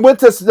 We went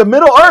to the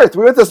Middle Earth.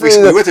 We went to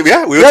We went to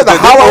the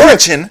Hollow Earth.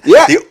 origin.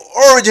 Yeah. The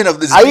origin of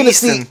this I didn't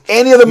beast. see and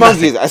any of the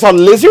monkeys. I saw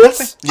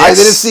lizards. Yes. I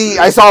didn't see.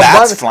 I saw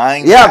Bats,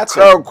 flying Yeah, bats,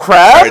 or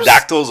crabs,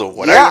 pterodactyls, or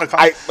whatever Yeah, you want to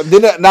call it. I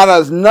didn't. Not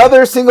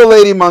another single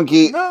lady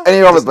monkey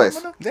anywhere over the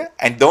place. Yeah.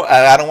 And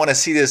I don't want to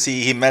see this.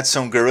 He met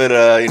some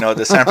gorilla,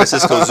 the San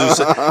Francisco Zoo.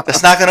 So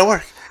that's not gonna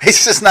work.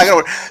 It's just not gonna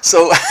work.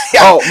 So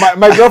yeah. Oh,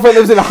 my girlfriend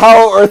lives in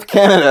Hollow Earth,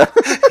 Canada.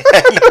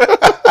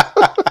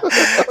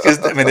 Because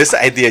this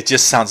idea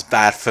just sounds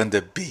bad from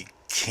the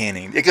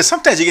beginning. Because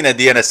sometimes you get an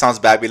idea and it sounds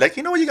bad. Be like,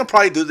 you know what, you can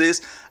probably do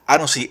this. I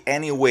don't see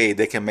any way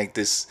they can make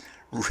this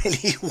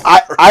really work.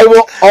 I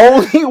will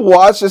only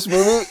watch this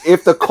movie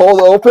if the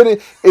cold open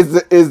is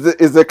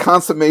the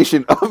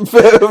consummation of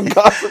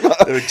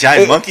The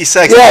giant monkey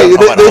sex. Yeah,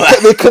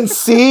 they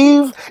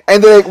conceive,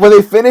 and when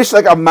they finish,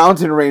 like a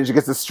mountain range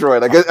gets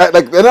destroyed. And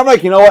I'm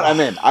like, you know what? I'm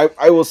in.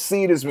 I will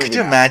see this movie. Could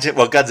you imagine?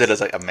 Well,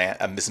 Godzilla's like a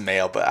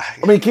male, but I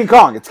mean, King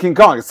Kong. It's King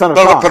Kong. It's son of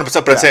Kong.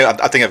 But I'm saying,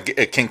 I think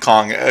of King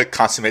Kong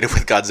consummated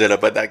with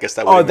Godzilla, but I guess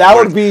that would. Oh, that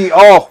would be.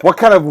 Oh, what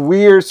kind of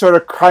weird sort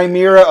of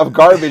chimera of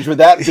garbage would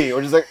that be?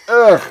 We're just like,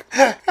 ugh.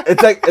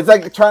 It's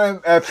like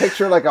trying to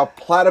picture like a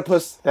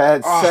platypus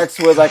that had sex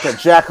with like a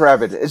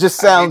jackrabbit. It just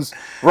sounds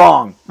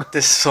wrong.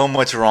 There's so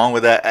much wrong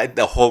with that.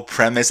 The whole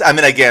premise. I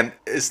mean, again,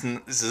 this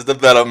is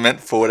development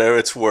for whatever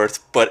it's worth.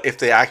 But if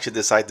they actually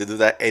decide to do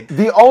that,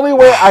 the only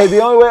way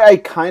I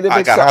kind of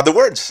I got other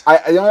words.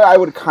 the only way I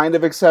would kind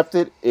of accept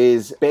it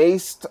is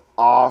based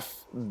off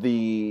the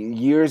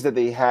years that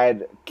they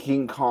had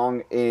King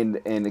Kong in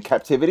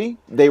captivity.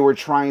 They were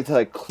trying to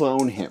like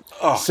clone him.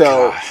 Oh,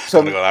 so I'm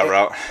gonna go that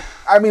route.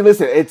 I mean,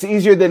 listen, it's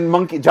easier than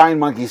giant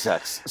monkey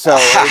sex. So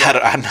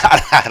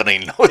I don't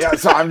even know. yeah,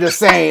 so I'm just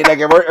saying, like,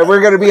 if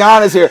we're gonna be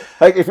honest here,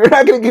 like, if you're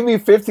not gonna give me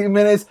 15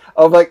 minutes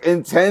of like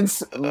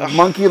intense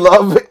monkey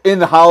love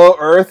in Hollow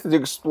Earth to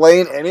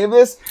explain any of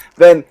this,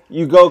 then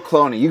you go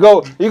cloning. You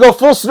go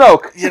full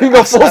Snoke. You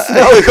go full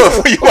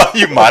Snoke.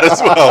 You might as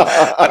well.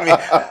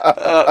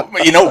 I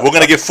mean, we're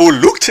gonna get full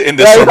looked in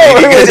this one.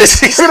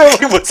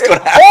 What's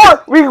gonna happen?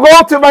 Or we can go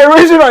up to my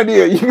original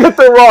idea. You get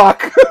The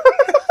Rock.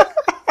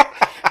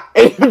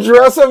 And you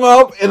dress him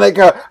up in like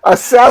a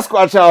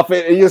Sasquatch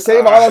outfit, and you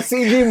save all that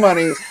CG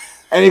money,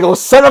 and you go,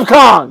 son of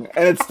Kong,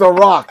 and it's The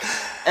Rock.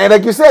 And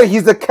like you said,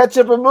 he's the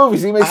ketchup of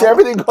movies. He makes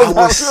everything go down.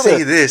 I would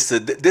say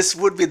this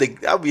would be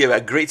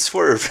a great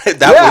swerve if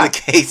that were the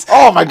case.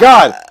 Oh my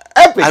God.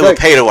 Epic. I would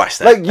pay to watch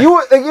that. Like even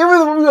if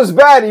the movie was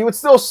bad, you would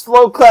still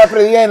slow clap at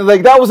the end.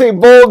 Like that was a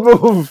bold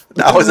move.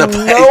 That was no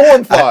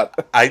one thought.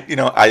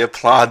 I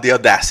applaud the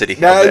audacity.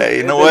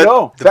 You know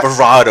what? The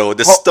bravado,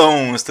 the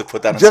stones to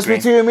put that on just screen.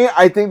 between me,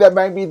 I think that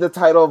might be the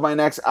title of my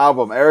next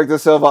album. Eric Da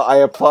Silva, I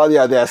applaud the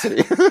audacity.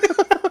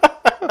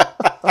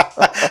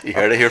 You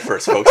heard it here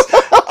first, folks.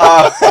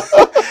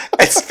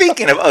 And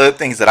speaking of other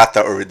things that I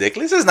thought were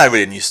ridiculous, this is not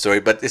really a news story,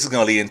 but this is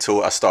going to lead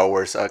into a Star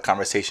Wars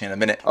conversation in a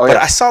minute. Oh, but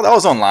yeah. I saw that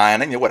was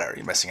online, and whatever,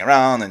 you're messing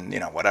around, and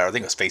whatever. I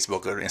think it was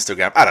Facebook or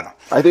Instagram. I don't know.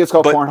 I think it's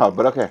called Pornhub,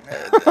 but okay.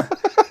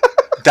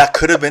 That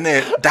could have been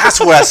it. That's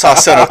where I saw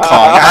Son of Kong.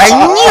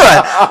 I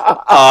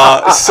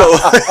knew it.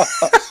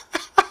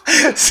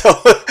 So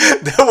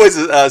there was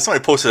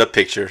somebody posted a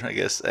picture, I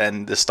guess,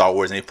 and the Star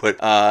Wars, and he put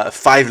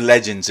 5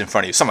 legends in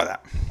front of you, some of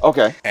that.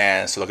 Okay.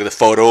 And so look at the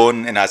photo,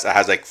 and it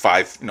has like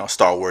 5,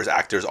 Star Wars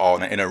actors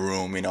all in a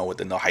room, with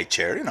the high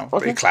chair,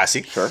 very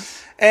classy. Sure.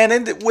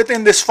 And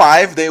within this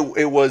 5,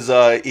 it was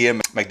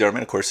Ian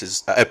McDiarmid, of course,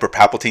 is Emperor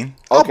Palpatine.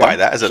 I'll buy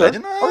that as a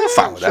legend. I'm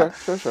fine with that.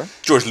 Sure.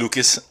 George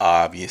Lucas,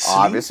 obviously.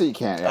 Obviously, you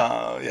can't.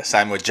 Yeah.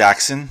 Samuel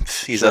Jackson,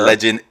 he's a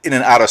legend in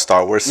and out of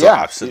Star Wars. So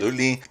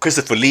absolutely.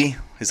 Christopher Lee.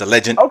 He's a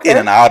legend in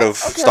and out of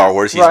Star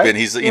Wars. He's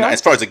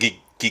as far as the geek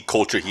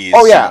culture, he is.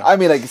 Oh yeah, I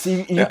mean, like,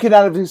 see, you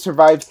cannot have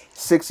survived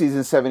 60s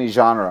and 70s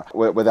genre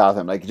without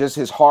him. Like, just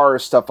his horror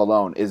stuff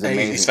alone is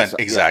amazing.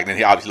 Exactly. And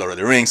he obviously Lord of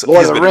the Rings.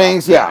 Lord of the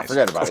Rings,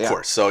 forget about it. Of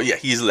course. So yeah,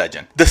 he's a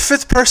legend. The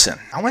 5th person.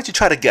 I want you to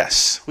try to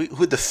guess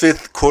who the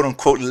 5th quote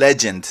unquote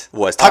legend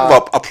was. Talk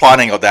about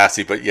applauding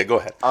audacity, but yeah, go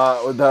ahead.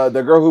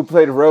 The girl who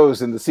played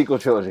Rose in the sequel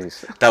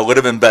trilogies. That would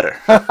have been better.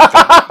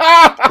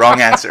 Wrong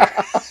answer.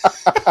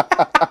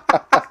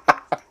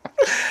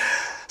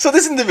 So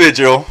this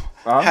individual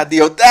had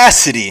the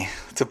audacity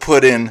to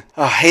put in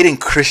Hayden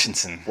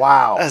Christensen.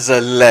 Wow. As a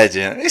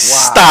legend. Wow.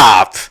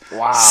 Stop.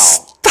 Wow.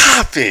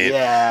 Stop it.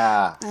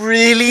 Yeah.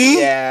 Really?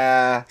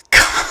 Yeah.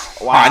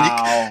 Come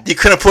Wow. on. You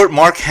couldn't put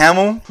Mark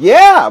Hamill?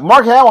 Yeah,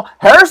 Mark Hamill.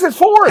 Harrison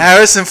Ford.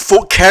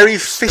 Carrie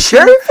Fisher?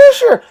 Carrie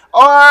Fisher.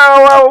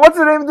 Oh, what's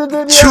the name?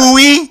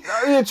 Chewie.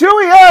 Yeah,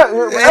 Chewie. Yeah,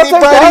 I'll take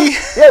Anybody?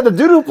 that. Yeah, the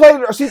dude who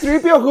played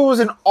C-3PO, who was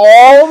in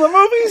all the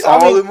movies.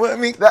 I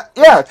mean,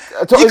 yeah.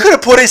 you could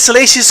have put in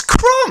Salacious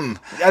Crumb.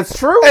 That's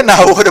true. And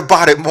I would have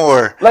bought it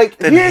more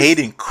than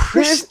hating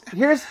Chris.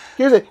 Here's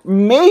it.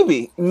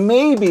 Maybe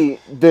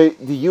the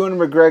Ewan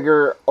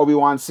McGregor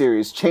Obi-Wan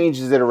series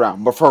changes it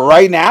around, but for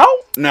right now,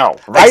 no.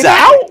 Right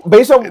now,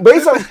 based on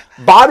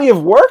body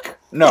of work,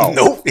 no.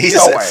 Nope.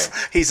 No way.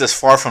 He's as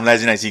far from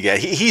legend as you get.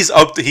 He's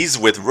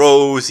with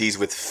Rose. He's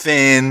with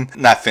Finn.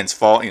 Not Finn's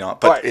fault,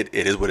 but right.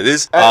 It is what it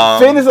is.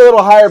 Finn is a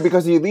little higher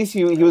because at least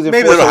he was in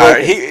maybe Force a little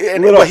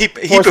higher.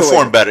 He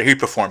performed better. He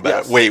performed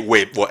better.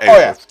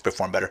 Yes.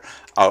 Performed better.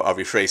 I'll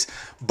rephrase.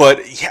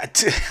 But yeah,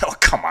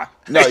 come on.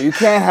 No, you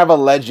can't have a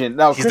legend.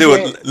 No, he's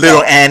doing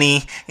Little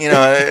Annie.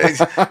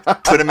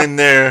 Put him in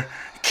there.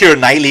 Keira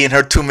Knightley in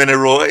her 2-minute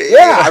role.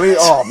 Yeah, I mean,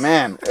 oh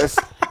man.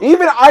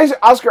 Even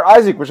Oscar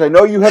Isaac, which I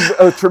know you have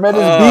a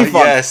tremendous beef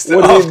on,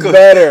 would have been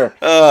better.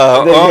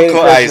 Uncle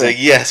Isaac,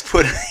 yes,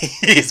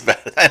 he's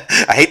better.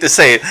 I hate to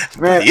say it,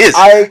 man, he is.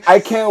 I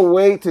can't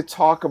wait to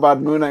talk about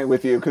Moon Knight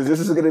with you because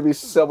this is going to be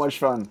so much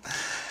fun.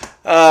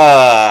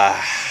 God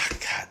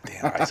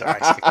damn,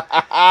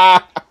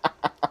 Isaac.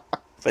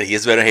 But he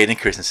is better Hayden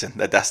Christensen.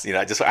 That's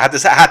I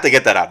had to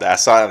get that out there. I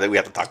saw that we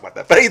have to talk about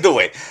that. But either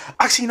way,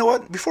 actually, you know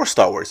what? Before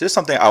Star Wars, there's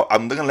something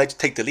I'm gonna let you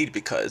take the lead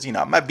because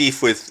my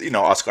beef with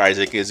Oscar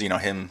Isaac is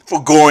him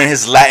forgoing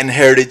his Latin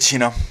heritage,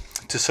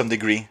 to some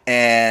degree.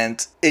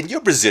 And you're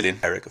Brazilian,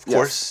 Eric, of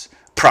course.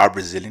 Proud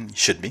Brazilian, you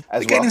should be.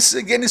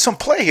 Getting some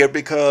play here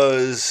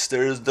because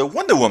there's the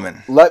Wonder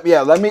Woman. Let me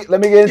get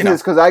into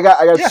this because I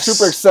got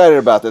super excited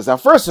about this. Now,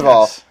 first of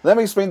all, let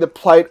me explain the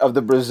plight of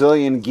the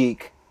Brazilian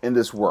geek in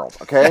this world,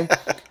 okay?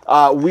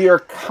 We are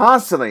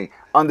constantly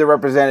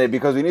underrepresented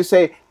because when you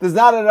say there's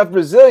not enough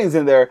Brazilians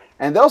in there,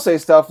 and they'll say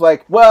stuff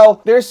like, well,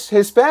 there's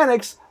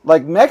Hispanics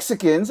like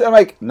Mexicans. I'm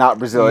like, not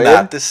Brazilian.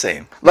 Not the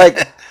same.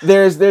 Like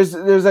there's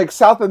like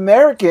South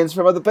Americans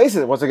from other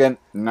places. Once again,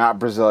 not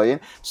Brazilian.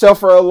 So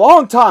for a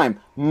long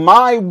time,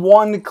 my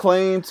one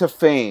claim to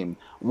fame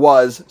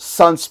was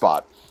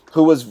Sunspot,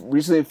 who was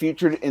recently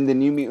featured in the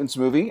New Mutants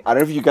movie. I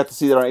don't know if you got to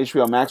see that on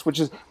HBO Max, which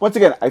is, once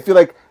again, I feel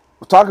like,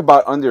 talk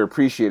about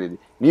underappreciated.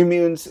 New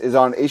Mutants is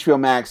on HBO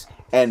Max,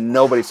 and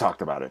nobody's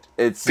talked about it.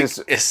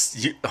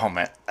 Oh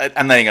man,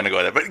 I'm not even gonna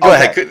go there. But go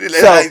ahead.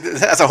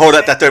 That's a whole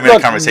that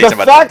 30-minute conversation.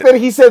 The fact that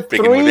he said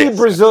 3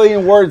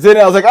 Brazilian words in it,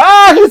 I was like,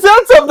 he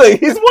said something.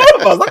 He's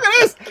one of us. Look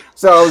at this.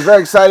 So I was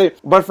very excited.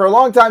 But for a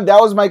long time,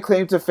 that was my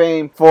claim to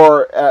fame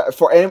for.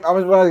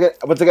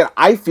 Once again,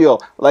 I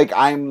feel like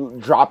I'm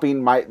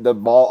dropping the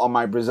ball on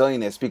my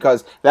Brazilianness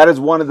because that is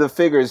one of the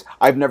figures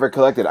I've never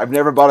collected. I've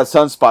never bought a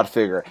Sunspot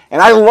figure,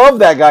 and I love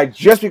that guy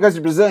just because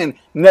he's Brazilian.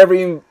 Never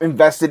even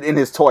invested in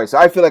his toy, so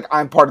I feel like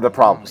I'm part of the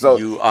problem. So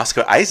you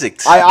Oscar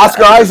Isaac.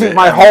 Oscar Isaac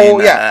my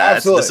whole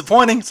absolutely. It's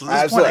disappointing.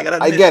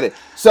 I get it.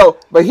 So,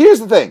 but here's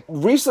the thing.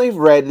 Recently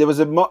read there was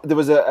an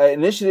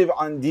initiative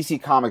on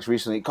DC Comics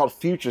recently called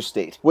Future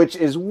State, which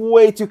is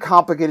way too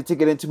complicated to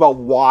get into about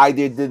why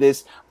they did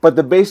this. But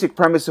the basic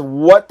premise of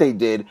what they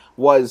did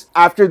was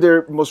after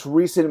their most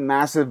recent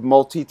massive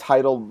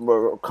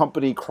multi-title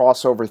company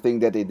crossover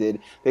thing that they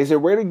did, they said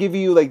we're going to give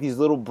you like these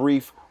little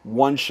brief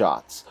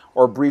one-shots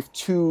or brief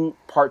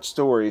 2-part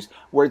stories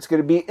where it's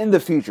going to be in the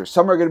future.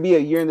 Some are going to be a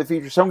year in the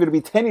future, some are going to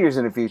be 10 years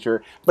in the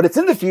future, but it's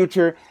in the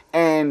future,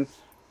 and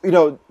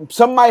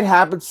some might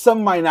happen,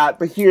 some might not,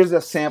 but here's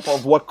a sample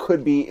of what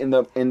could be in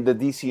the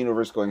DC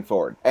universe going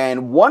forward.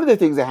 And one of the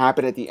things that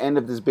happened at the end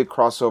of this big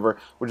crossover,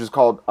 which is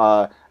called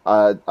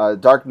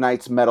Dark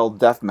Knight's Metal,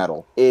 Death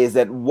Metal, is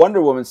that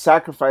Wonder Woman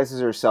sacrifices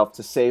herself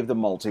to save the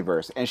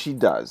multiverse, and she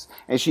does.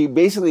 And she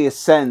basically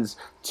ascends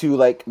to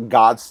like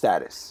God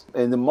status.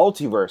 In the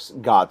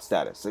multiverse, God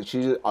status. Like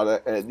she's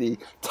the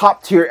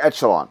top tier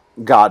echelon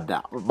God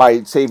now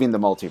by saving the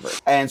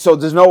multiverse. And so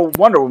there's no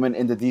Wonder Woman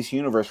in the DC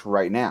universe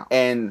right now.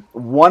 And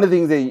one of the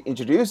things they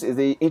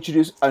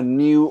introduce a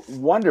new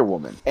Wonder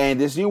Woman. And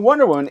this new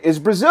Wonder Woman is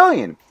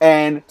Brazilian.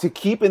 And to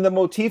keep in the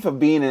motif of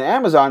being an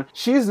Amazon,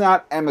 she's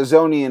not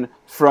Amazonian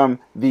from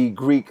the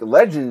Greek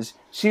legends.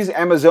 She's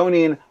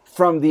Amazonian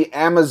from the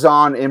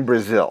Amazon in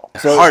Brazil.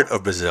 The heart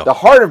of Brazil. The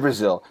heart of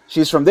Brazil.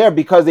 She's from there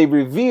because they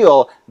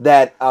reveal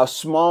that a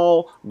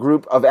small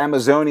group of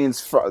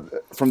Amazonians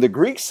from the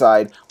Greek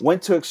side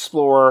went to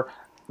explore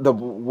the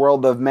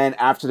world of men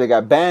after they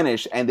got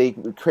banished, and they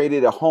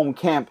created a home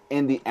camp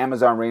in the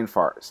Amazon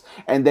rainforest.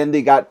 And then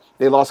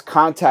they lost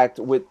contact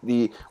with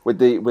the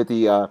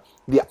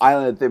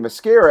island of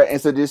Themyscira,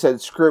 and so they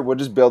said, screw it, we'll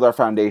just build our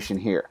foundation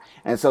here.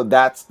 And so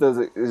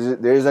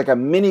there's like a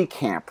mini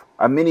camp,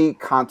 a mini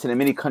continent, a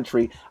mini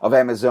country of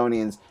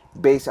Amazonians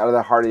based out of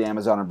the heart of the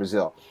Amazon in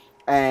Brazil.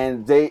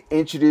 And they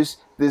introduced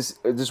this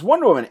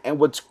Wonder Woman, and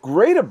what's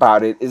great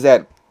about it is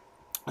that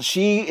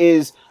she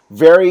is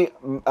very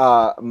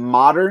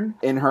modern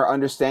in her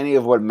understanding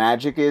of what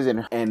magic is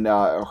and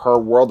her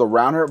world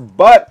around her.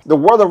 But the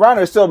world around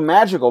her is still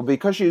magical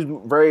because she's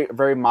very,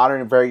 very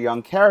modern and very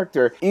young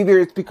character. Either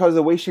it's because of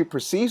the way she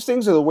perceives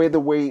things or the way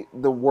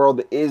the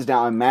world is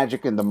now in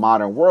magic in the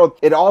modern world.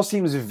 It all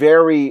seems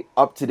very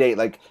up to date.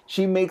 Like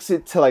she makes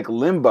it to like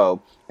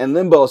Limbo, and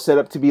Limbo is set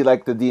up to be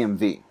like the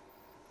DMV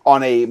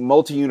on a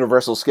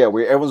multi-universal scale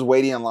where everyone's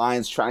waiting in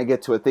lines trying to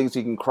get to a thing so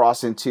you can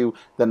cross into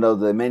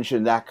another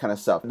dimension, that kind of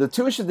stuff. The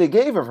tuition they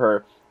gave of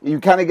her, you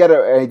kind of get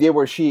an idea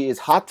where she is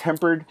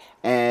hot-tempered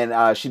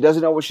and she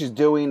doesn't know what she's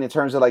doing in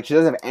terms of like she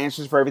doesn't have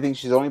answers for everything.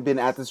 She's only been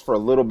at this for a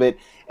little bit,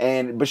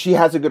 but she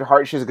has a good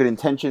heart. She has good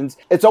intentions.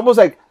 It's almost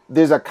like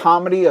there's a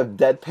comedy of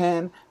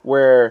deadpan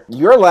where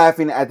you're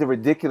laughing at the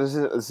ridiculous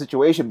of the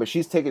situation, but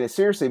she's taking it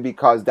seriously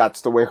because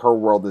that's the way her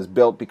world is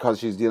built because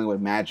she's dealing with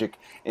magic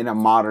in a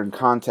modern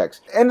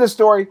context. End of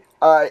story.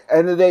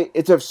 End of the day,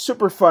 it's a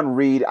super fun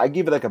read. I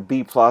give it like a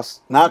B+.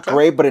 Not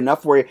great, but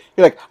enough where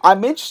you're like,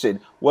 I'm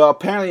interested. Well,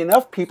 apparently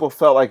enough people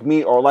felt like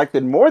me or liked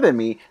it more than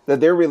me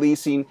that they're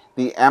releasing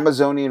the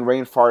Amazonian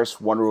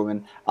rainforest Wonder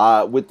Woman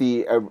with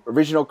the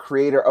original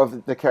creator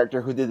of the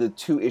character who did the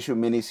 2-issue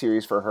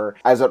miniseries for her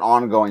as an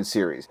ongoing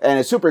series. And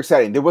it's super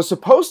exciting. There was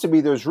supposed to be,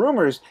 there's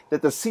rumors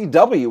that the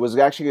CW was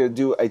actually going to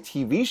do a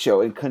TV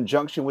show in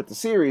conjunction with the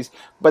series,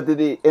 but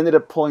they ended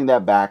up pulling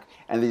that back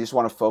and they just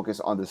want to focus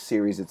on the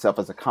series itself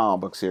as a comic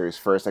book series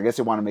first. I guess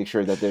they want to make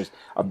sure that there's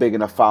a big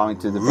enough following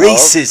to develop.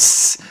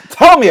 Racists!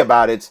 Tell me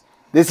about it.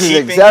 This is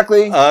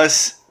exactly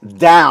us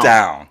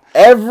down.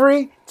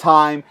 Every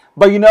time.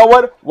 But you know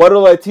what? What do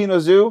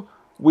Latinos do?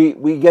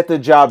 We get the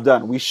job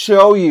done. We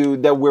show you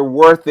that we're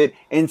worth it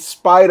in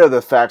spite of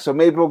the fact. So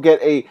maybe we'll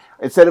get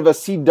instead of a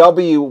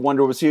CW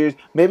Wonder Woman series,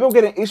 maybe we'll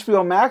get an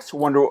HBO Max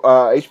Wonder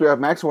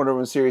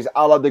Woman series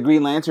a la the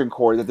Green Lantern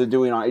Corps that they're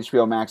doing on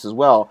HBO Max as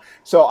well.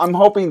 So I'm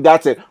hoping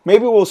that's it.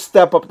 Maybe we'll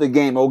step up the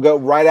game. We'll go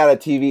right out of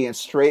TV and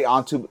straight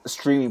onto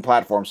streaming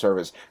platform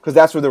service because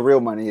that's where the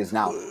real money is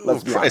now.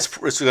 Let's be honest.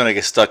 It's going to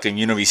get stuck in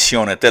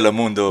Univision and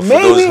Telemundo for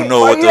those who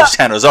know what those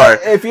channels are.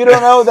 If you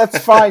don't know, that's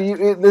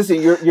fine.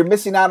 Listen, you're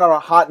missing out on a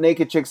hot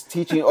naked chicks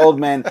teaching old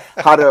men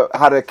how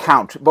to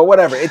count. But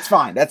whatever, it's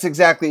fine. That's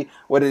exactly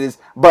what it is.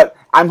 But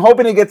I'm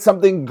hoping to get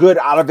something good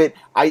out of it.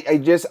 I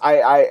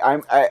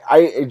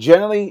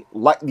generally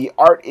like the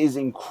art is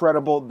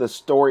incredible. The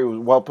story was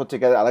well put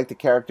together. I like the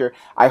character.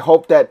 I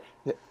hope that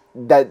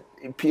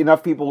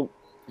enough people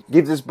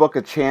give this book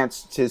a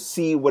chance to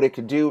see what it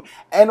could do,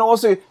 and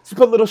also to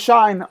put a little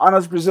shine on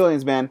us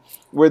Brazilians, man.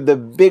 We're the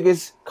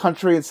biggest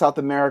country in South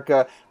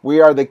America.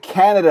 We are the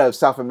Canada of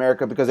South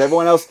America because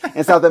everyone else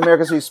in South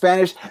America speaks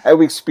Spanish and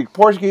we speak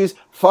Portuguese.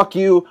 Fuck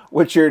you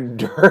with your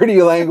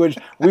dirty language.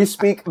 We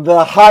speak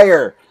the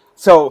higher.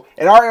 So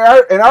in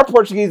our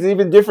Portuguese is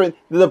even different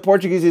than the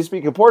Portuguese you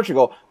speak in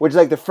Portugal, which is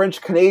like the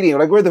French Canadian.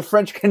 Like we're the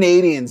French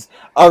Canadians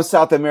of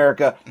South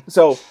America.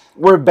 So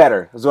we're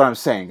better, is what I'm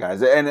saying,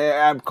 guys. And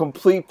I'm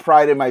complete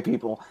pride in my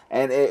people.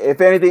 And if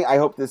anything, I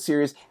hope this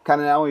series kind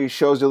of not only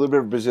shows you a little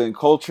bit of Brazilian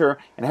culture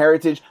and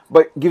heritage,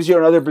 but gives you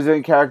another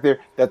Brazilian character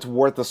that's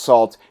worth the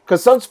salt.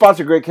 Because Sunspot's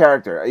a great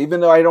character,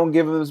 even though I don't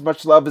give him as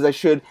much love as I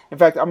should. In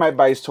fact, I might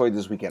buy his toy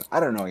this weekend.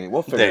 I don't know yet.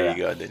 We'll figure it out.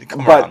 There you go, dude.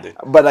 Come on, dude.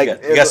 But like,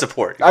 you got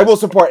support. I will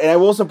support, and I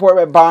will support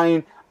by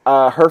buying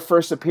her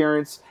first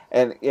appearance.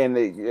 And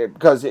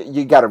because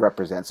you got to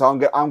represent, so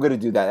I'm gonna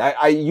do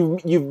that.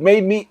 You've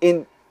made me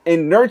in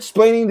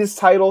nerd-splaining this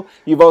title.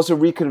 You've also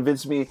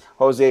reconvinced me,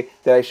 Jose,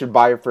 that I should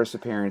buy her first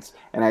appearance,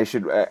 and I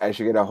should get a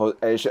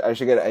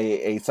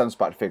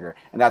Sunspot figure,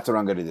 and that's what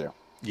I'm gonna do.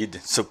 You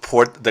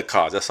support the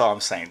cause. That's all I'm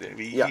saying, dude.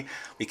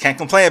 We can't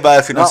complain about it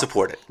if you don't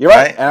support it. You're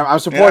right, and I'm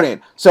supporting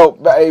it. So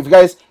if you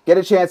guys get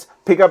a chance,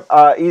 pick up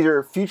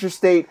either Future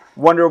State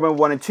Wonder Woman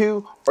 1 and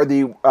 2 or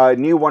the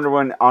new Wonder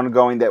Woman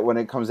ongoing that when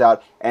it comes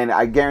out. And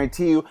I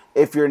guarantee you,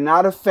 if you're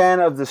not a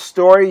fan of the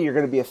story, you're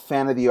going to be a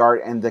fan of the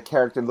art. And the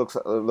character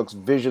looks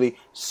visually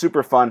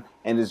super fun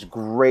and is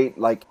great,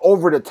 like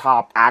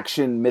over-the-top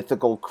action,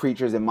 mythical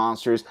creatures and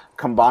monsters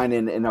combined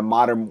in a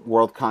modern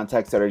world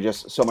context that are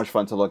just so much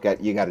fun to look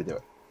at. You got to do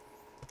it.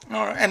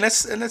 All right, and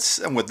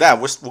with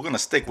that, we're gonna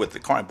stick with the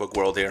comic book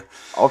world here.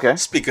 Okay.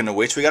 Speaking of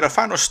which, we got a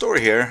final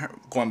story here,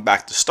 going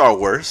back to Star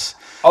Wars.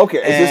 Okay,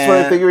 is this what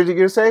I think you were going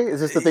to say? Is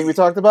this the thing we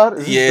talked about?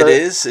 It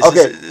is.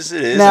 Okay. It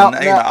is. Now,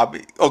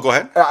 go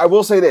ahead. I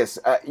will say this.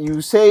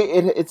 You say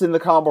it's in the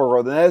comic book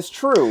world, and that is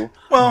true.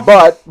 Well,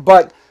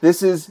 but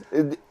it's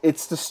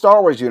the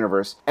Star Wars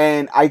universe,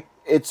 and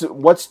it's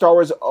what Star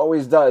Wars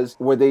always does,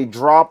 where they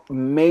drop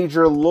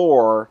major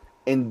lore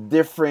in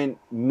different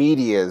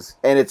medias,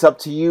 and it's up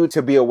to you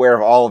to be aware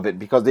of all of it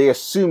because they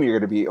assume you're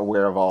going to be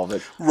aware of all of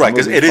it. Right,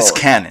 because it is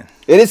canon.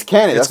 It is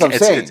canon. That's what I'm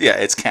saying.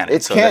 It's canon.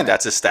 It's canon.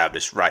 That's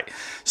established, right?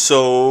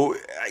 So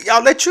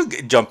I'll let you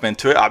jump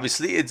into it.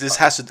 Obviously, this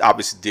has to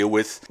obviously deal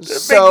with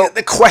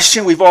the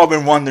question we've all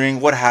been wondering: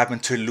 what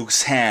happened to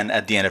Luke's hand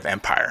at the end of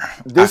Empire?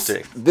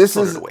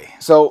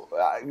 So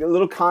a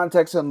little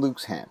context on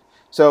Luke's hand.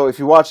 So if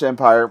you watch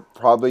Empire,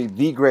 probably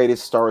the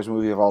greatest Star Wars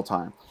movie of all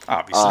time.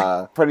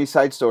 Obviously. Funny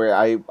side story.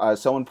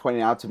 Someone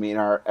pointed out to me in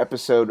our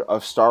episode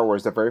of Star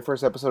Wars, the very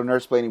first episode of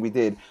Nerdsplaining we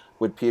did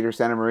with Peter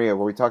Santa Maria,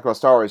 where we talked about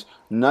Star Wars.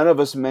 None of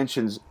us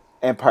mentions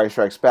Empire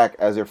Strikes Back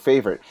as their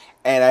favorite,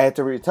 and I had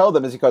to tell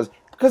them is because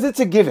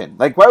it's a given.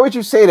 Like, why would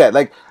you say that?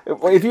 Like,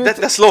 if you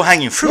that's low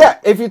hanging fruit. Yeah,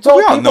 if you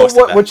told people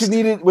what you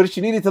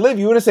needed to live,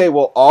 you wouldn't say,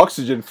 well,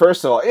 oxygen.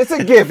 First of all, it's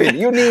a given.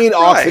 You need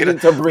oxygen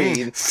to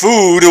breathe.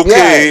 Food,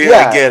 okay,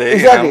 I get it.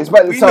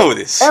 Exactly. We know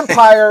this.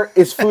 Empire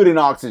is food and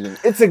oxygen.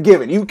 It's a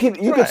given. You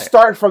can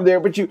start from there,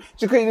 but you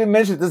couldn't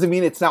mention it doesn't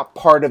mean it's not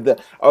part of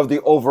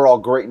the overall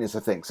greatness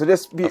of things. So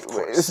just be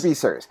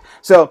serious.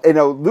 So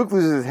Luke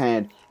loses his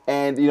hand.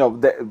 And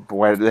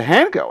where did the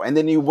hand go? And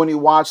then when you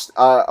watched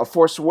A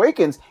Force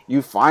Awakens,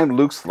 you find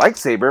Luke's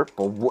lightsaber.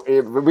 But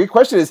the big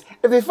question is,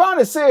 if they found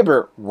his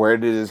saber, where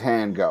did his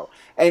hand go?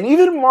 And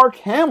even Mark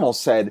Hamill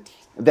said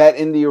that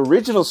in the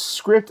original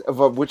script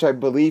of which I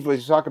believe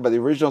was talking about the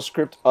original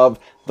script of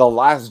The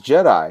Last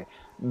Jedi,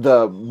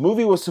 the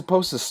movie was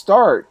supposed to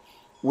start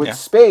with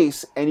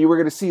space, and you were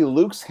going to see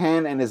Luke's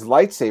hand and his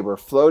lightsaber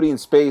floating in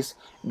space,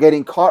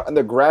 getting caught on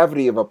the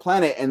gravity of a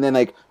planet, and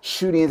then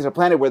shooting into the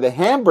planet where the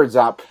hand burns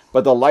out,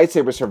 but the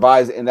lightsaber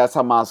survives, and that's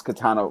how Maz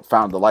Kanata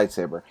found the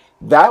lightsaber.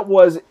 That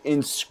was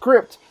in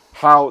script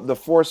how The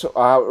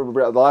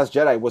Last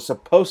Jedi was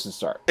supposed to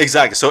start.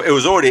 Exactly. So it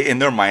was already in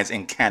their minds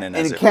in canon,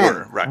 as it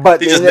were. Right. But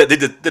they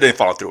didn't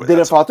follow through with it. They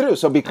didn't follow through.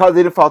 So because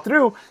they didn't follow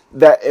through,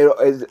 that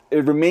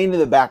it remained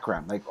in the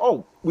background. Like,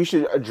 oh, we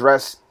should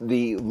address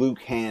the Luke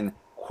hand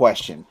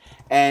question.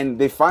 And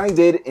they finally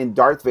did in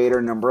Darth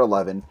Vader number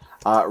 11,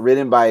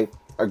 written by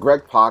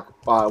Greg Pak,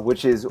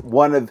 which is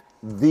one of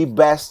the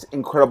best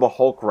Incredible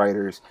Hulk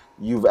writers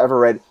you've ever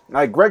read.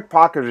 Greg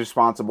Pak is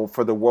responsible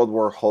for the World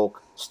War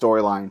Hulk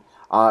storyline.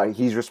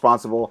 He's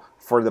responsible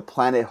for the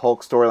Planet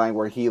Hulk storyline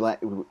where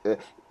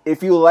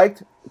if you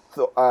liked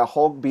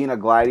Hulk being a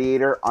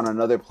gladiator on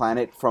another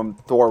planet from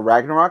Thor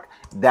Ragnarok,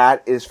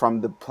 that is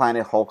from the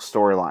Planet Hulk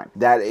storyline.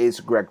 That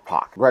is Greg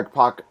Pak. Greg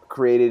Pak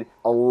created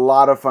a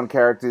lot of fun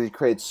characters. He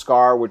created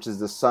Scar, which is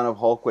the son of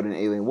Hulk with an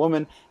alien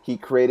woman. He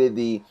created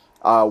the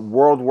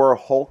World War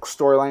Hulk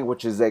storyline,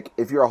 which is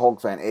if you're a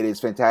Hulk fan, it is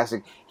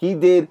fantastic. He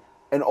did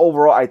an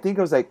overall, I think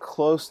it was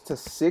close to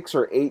 6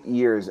 or 8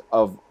 years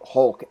of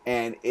Hulk,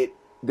 and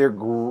they're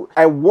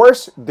at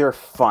worst they're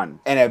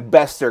fun, and at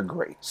best they're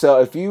great.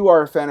 So if you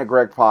are a fan of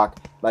Greg Pak,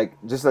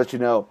 just to let you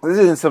know, this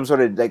isn't some sort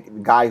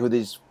of guy who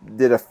just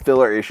did a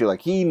filler issue.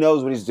 He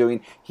knows what he's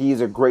doing. He's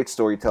a great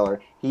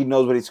storyteller. He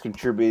knows what he's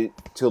contributed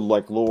to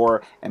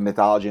lore and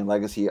mythology and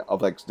legacy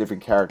of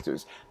different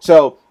characters.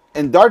 So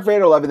in Darth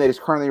Vader 11 that he's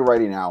currently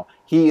writing now,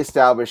 he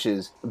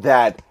establishes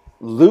that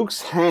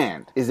Luke's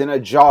hand is in a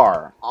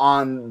jar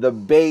on the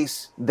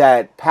base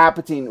that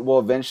Palpatine will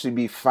eventually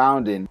be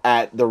found in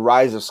at the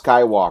Rise of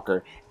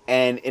Skywalker.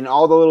 And in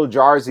all the little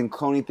jars and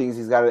cloning things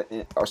he's got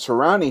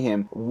surrounding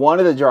him, one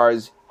of the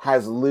jars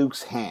has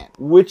Luke's hand,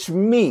 which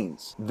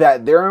means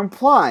that they're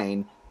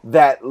implying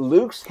that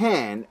Luke's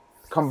hand,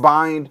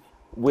 combined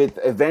with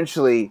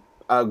eventually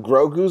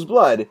Grogu's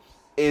blood,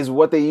 is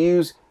what they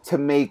use to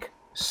make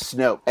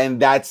Snoke.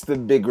 And that's the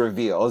big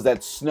reveal, is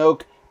that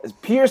Snoke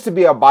appears to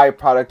be a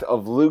byproduct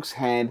of Luke's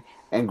hand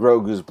and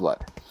Grogu's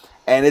blood.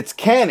 And it's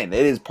canon.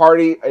 It is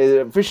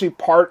officially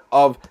part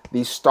of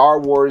the Star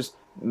Wars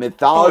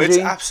mythology. Oh, it's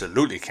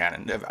absolutely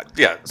canon.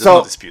 Yeah, there's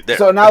no dispute there.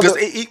 So now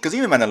because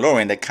even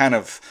Mandalorian, they kind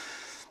of,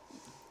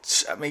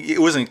 it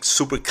wasn't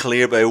super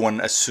clear, but everyone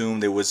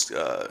assumed there was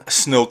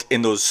Snoke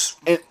in those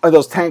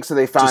tanks that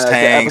they found in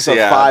episode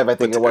 5, I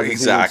think it was.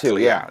 Exactly, season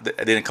 2, yeah.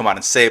 They didn't come out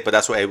and say it, but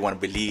that's what everyone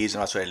believes,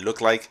 and that's what it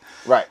looked like.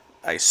 Right.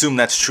 I assume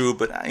that's true,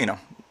 but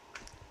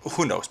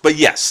who knows? But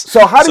yes.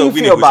 So how do you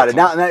feel about it?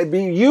 Now,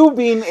 you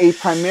being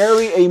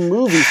primarily a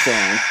movie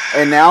fan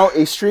and now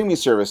a streaming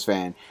service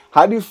fan,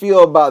 how do you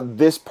feel about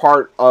this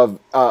part of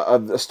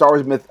the Star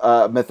Wars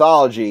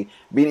mythology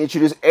being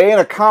introduced in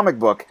a comic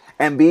book,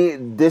 and B,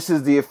 this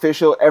is the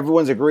official,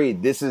 everyone's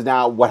agreed, this is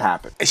now what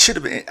happened? It should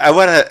have been, I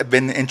would have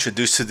been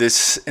introduced to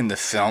this in the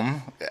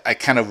film. I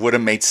kind of would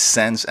have made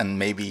sense, and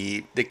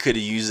maybe they could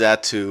have used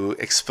that to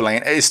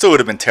explain. It still would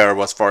have been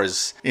terrible as far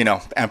as,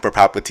 Emperor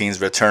Palpatine's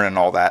return and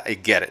all that. I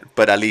get it.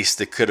 But at least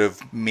they could have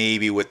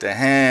maybe with the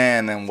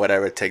hand and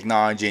whatever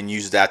technology and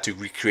used that to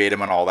recreate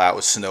him and all that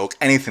with Snoke,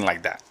 anything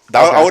like that.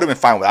 I would have been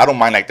fine with it. I don't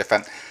mind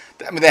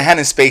the hand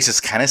in space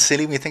is kind of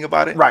silly when you think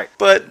about it. Right.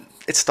 But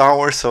it's Star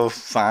Wars, so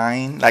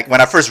fine.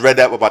 When I first read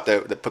that about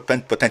the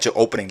potential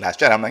opening Last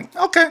Jedi, I'm like,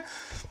 okay,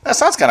 that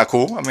sounds kind of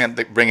cool. I mean,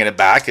 bringing it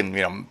back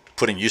and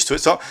putting used to it,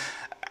 so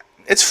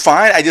it's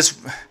fine. I just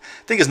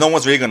think no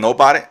one's really gonna know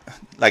about it.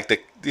 I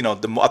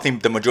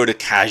think the majority of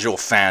casual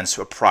fans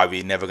are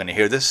probably never gonna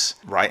hear this,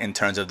 right? In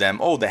terms of them,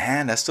 the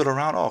hand that's still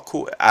around. Oh,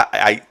 cool.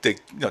 The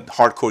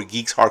hardcore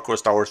geeks, hardcore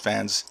Star Wars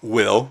fans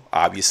will,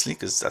 obviously,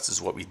 because that's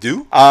just what we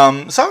do.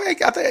 So I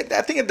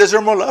think it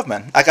deserves more love,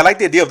 man. I like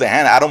the idea of the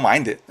hand. I don't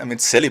mind it. I mean,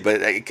 it's silly,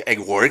 but it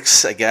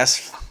works, I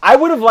guess. I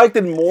would have liked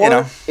it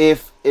more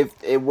if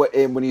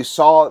when you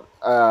saw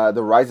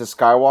The Rise of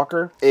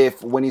Skywalker,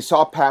 if when you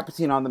saw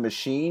Palpatine on the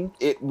machine,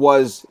 it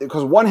was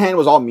because one hand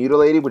was all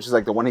mutilated, which is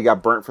like the one he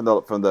got burnt from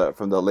the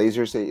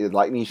lasers, the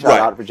lightning shot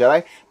out for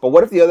Jedi. But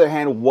what if the other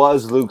hand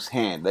was Luke's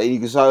hand? Like,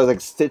 you saw it was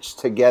like stitched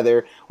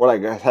together, or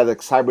like it had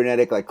like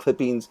cybernetic like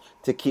clippings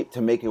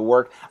to make it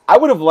work. I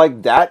would have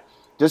liked that.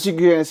 Just so you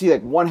can see,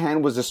 like, one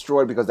hand was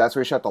destroyed because that's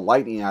where he shot the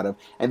lightning out of,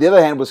 and the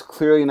other hand was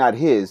clearly not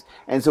his.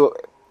 And so,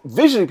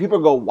 visually, people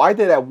go, why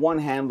did that one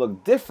hand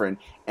look different?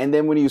 And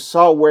then when you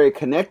saw where it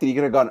connected, you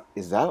could have gone,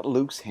 is that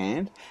Luke's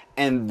hand?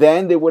 And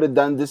then they would have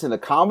done this in the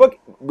comic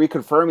book,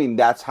 reconfirming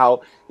that's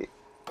how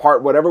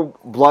whatever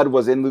blood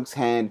was in Luke's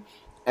hand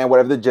and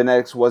whatever the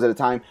genetics was at the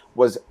time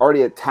was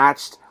already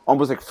attached,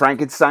 almost like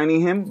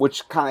Frankensteining him,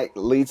 which kind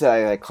of leads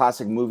to a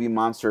classic movie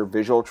monster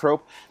visual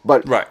trope.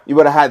 But you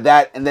would have had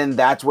that, and then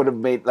that's what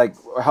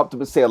helped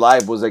him stay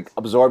alive, was like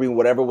absorbing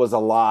whatever was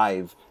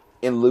alive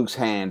in Luke's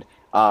hand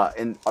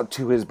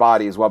to his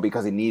body as well,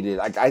 because he needed it.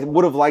 Like, I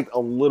would have liked a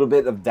little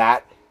bit of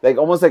that, like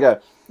almost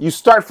like you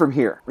start from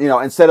here,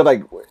 instead of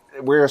like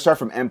we're gonna start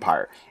from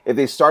Empire. If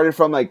they started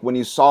from like when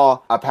you saw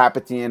a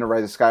Palpatine or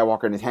Rise of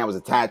Skywalker and his hand was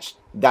attached,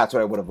 that's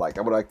what I would have liked.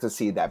 I would like to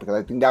see that, because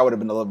I think that would have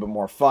been a little bit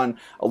more fun,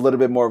 a little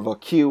bit more of a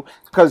cue.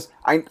 Because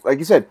like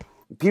you said,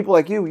 people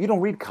like you don't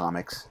read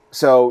comics,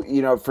 so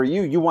for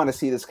you want to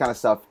see this kind of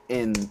stuff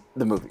in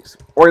the movies,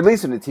 or at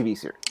least in the TV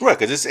series. Right,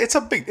 because it's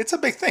a big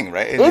thing,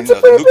 right? It's a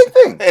big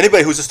thing.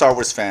 Anybody who's a Star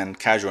Wars fan,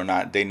 casual or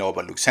not, they know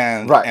about Luke's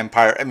hand,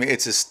 Empire. I mean,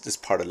 it's just this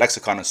part of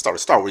lexicon and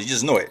Star Wars. You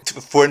just know it.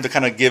 For him to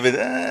kind of give it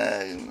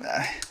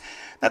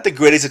not the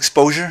greatest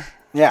exposure.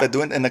 Yeah, but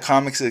doing in the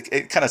comics,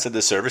 it kind of said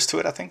disservice to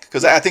it, I think.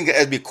 Because I think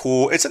it'd be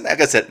cool. It's,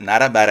 like I said,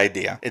 not a bad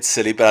idea. It's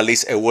silly, but at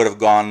least it would have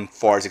gone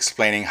far as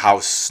explaining how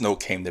Snoke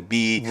came to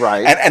be.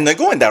 Right. And they're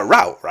going that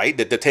route, right?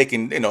 That they're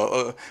taking,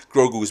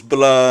 Grogu's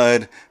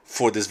blood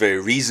for this very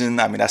reason.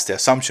 I mean, that's the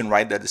assumption,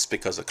 right? That it's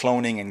because of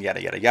cloning and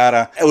yada, yada,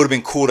 yada. It would have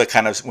been cool to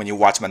kind of, when you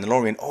watch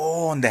Mandalorian,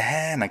 on the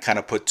hand, and kind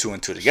of put two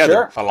and two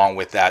together along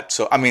with that.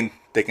 So, I mean,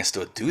 they can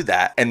still do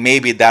that. And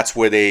maybe that's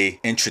where they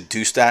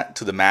introduce that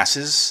to the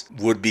masses,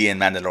 would be in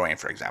Mandalorian,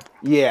 for example.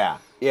 Yeah.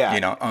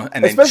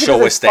 And then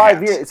show us the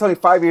hands. It's only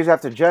 5 years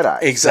after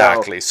Jedi.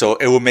 Exactly. So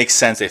it would make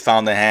sense. They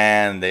found the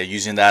hand. They're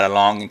using that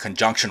along in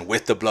conjunction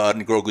with the blood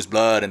and Grogu's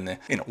blood and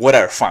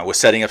whatever. Fine. We're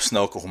setting up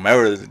Snoke or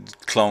whomever the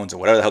clones or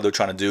whatever the hell they're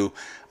trying to do.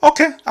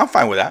 Okay, I'm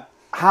fine with that.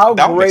 How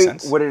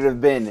great would it have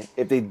been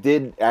if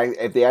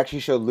they actually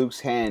showed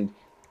Luke's hand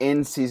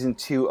in season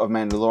 2 of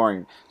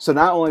Mandalorian? So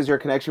not only is there a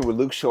connection with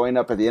Luke showing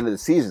up at the end of the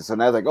season, so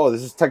now it's like, oh,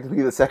 this is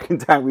technically the second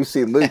time we've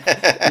seen Luke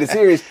in the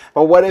series,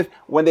 but what if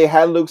when they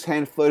had Luke's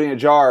hand floating in a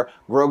jar,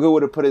 Grogu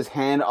would have put his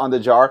hand on the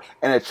jar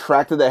and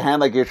attracted the hand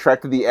like he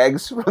attracted the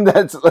eggs from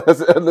that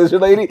lizard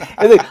lady,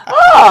 and like,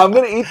 I'm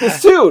going to eat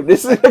this too.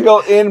 This is going to go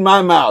in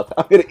my mouth.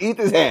 I'm going to eat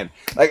this hand.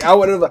 Like, I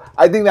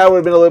think that would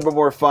have been a little bit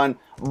more fun,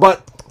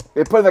 but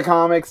they put in the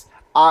comics.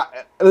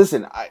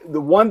 Listen, the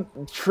one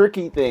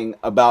tricky thing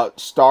about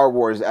Star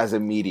Wars as a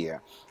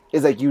media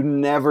is like you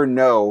never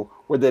know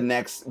where the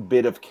next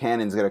bit of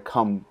canon is going to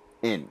come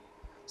in.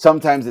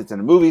 Sometimes it's in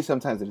a movie,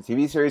 sometimes in a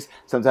TV series,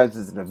 sometimes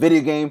it's in a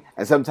video game,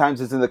 and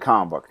sometimes it's in the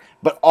comic book.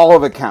 But all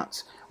of it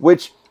counts.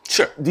 Which,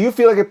 do you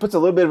feel like it puts a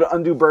little bit of an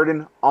undue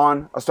burden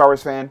on a Star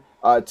Wars fan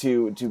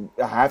to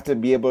have to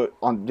be able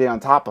to be on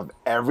top of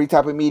every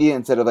type of media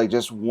instead of like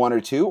just one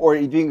or two? Or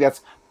do you think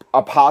that's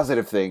a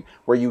positive thing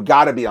where you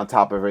got to be on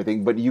top of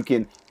everything, but you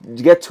can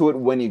get to it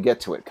when you get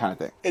to it, kind of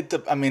thing?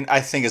 I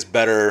think it's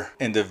better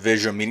in the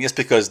visual meaning, just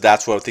because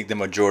that's what I think the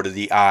majority of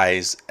the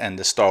eyes and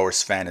the Star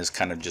Wars fan is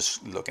kind of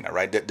just looking at,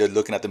 right? They're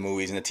looking at the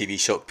movies and the TV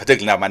show,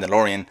 particularly now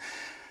Mandalorian,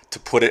 to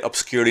put it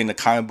obscurely in the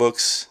comic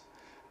books.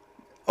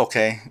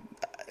 Okay.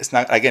 It's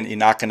not, again, you're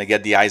not going to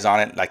get the eyes on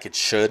it like it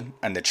should,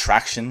 and the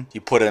traction. You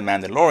put it in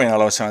Mandalorian,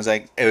 all of a sudden it's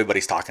like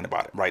everybody's talking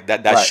about it, right?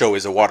 That show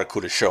is a water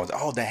cooler show. It's like,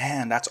 oh, the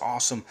hand, that's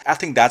awesome. I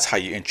think that's how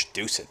you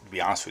introduce it, to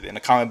be honest with you. In the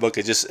comic book,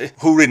 it's just,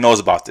 who really knows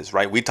about this,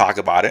 right? We talk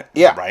about it,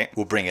 right?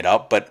 We'll bring it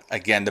up, but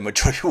again, the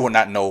majority will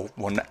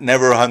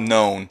never have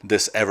known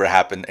this ever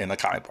happened in a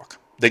comic book.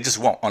 They just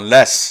won't,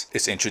 unless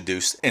it's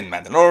introduced in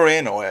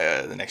Mandalorian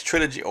or the next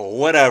trilogy or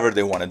whatever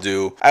they want to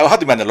do. I'll have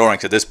to Mandalorian,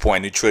 because at this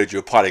point, new trilogy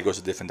will probably goes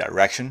a different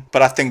direction.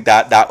 But I think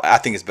I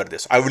think it's better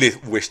this way. I really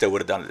wish they would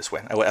have done it this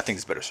way. I think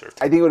it's better served.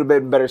 I think it would have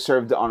been better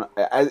served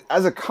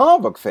as a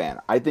comic book fan.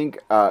 I think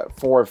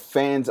for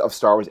fans of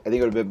Star Wars, I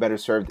think it would have been better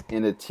served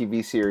in the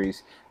TV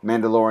series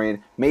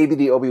Mandalorian, maybe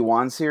the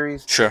Obi-Wan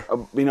series. Sure.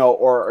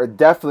 Or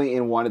definitely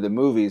in one of the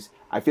movies.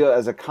 I feel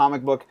as a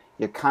comic book,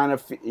 you're kind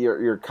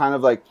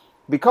of like,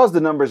 because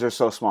the numbers are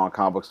so small in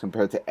comic books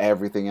compared to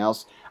everything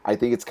else, I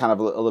think it's kind of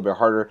a little bit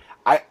harder.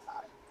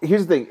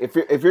 Here's the thing: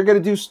 if you're gonna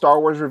do Star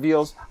Wars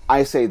reveals,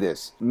 I say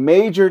this: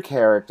 major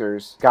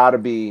characters gotta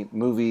be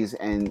movies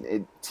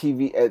and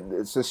TV.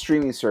 It's a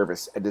streaming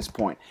service at this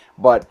point,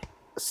 but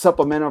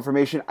supplemental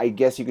information, I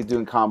guess you could do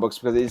in comic books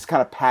because it just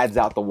kind of pads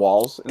out the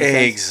walls. In a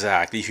sense.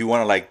 Exactly. If you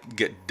want to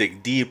like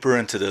dig deeper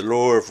into the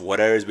lore of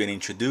whatever is being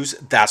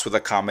introduced, that's what the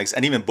comics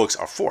and even books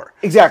are for.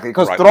 Exactly,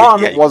 because Right.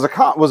 Thrawn Yeah,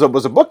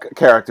 was a book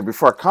character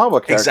before a comic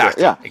book character.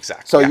 Exactly, Yeah,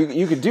 exactly, So yeah.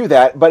 you could do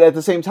that, but at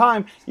the same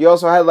time, you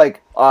also had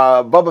like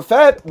Boba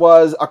Fett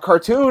was a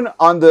cartoon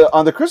on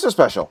the Christmas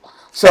special.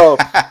 So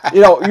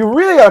you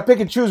really got to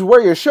pick and choose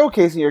where you're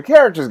showcasing your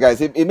characters,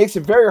 guys. It makes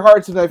it very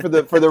hard sometimes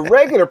for the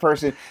regular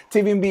person to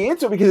even be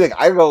into it because like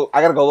I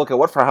gotta go look at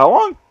what for how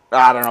long.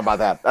 I don't know about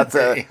that. That's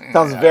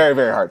sounds very,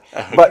 very hard.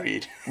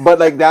 Agreed. But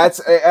like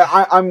that's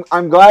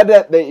I'm glad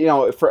that they,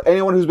 for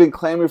anyone who's been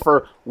clamoring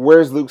for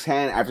where's Luke's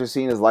hand after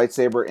seeing his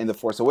lightsaber in The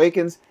Force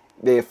Awakens,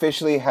 they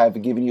officially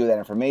have given you that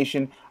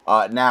information.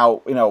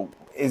 Now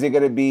is it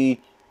going to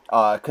be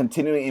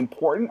continually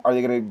important? Are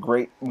they going to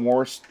create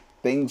more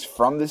things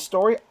from this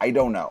story? I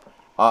don't know.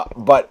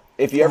 But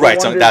if you ever Right.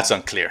 So wondered, that's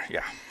unclear.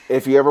 Yeah.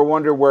 if you ever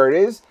wonder where it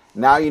is,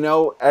 now you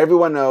know.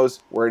 Everyone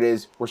knows where it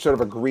is. We're sort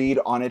of agreed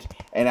on it,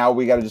 and now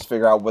we got to just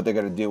figure out what they're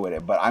going to do with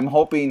it. But I'm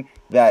hoping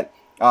that,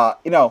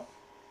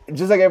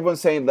 just like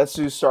everyone's saying, let's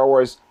do Star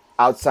Wars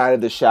outside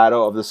of the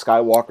shadow of the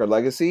Skywalker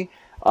legacy.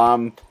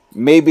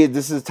 Maybe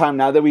this is time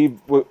now that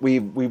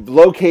we've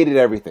located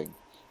everything.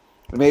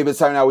 Maybe it's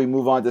time now we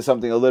move on to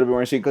something a little bit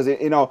more interesting.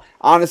 Because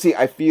honestly,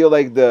 I feel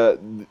like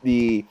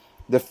the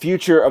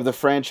future of the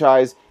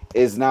franchise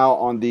is now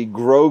on the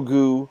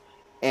Grogu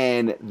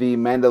and the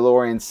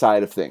Mandalorian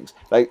side of things.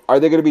 Like, are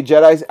there going to be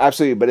Jedis?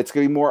 Absolutely, but it's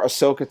going to be more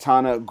Ahsoka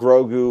Tano,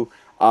 Grogu,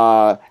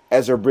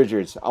 Ezra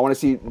Bridgers. I want to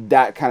see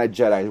that kind of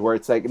Jedi, where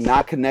it's like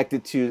not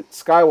connected to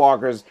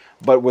Skywalkers,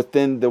 but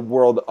within the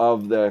world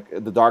of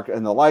the dark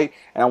and the light.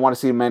 And I want to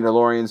see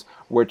Mandalorians,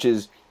 which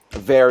is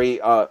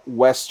very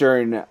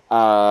Western,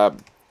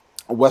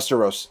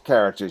 Westeros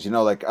characters,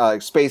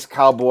 like space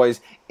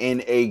cowboys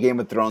in a Game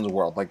of Thrones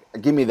world. Like,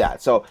 give me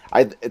that. So,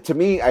 to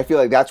me, I feel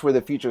like that's where the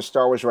future of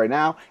Star Wars right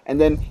now. And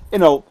then,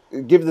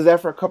 give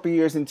that for a couple of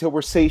years until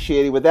we're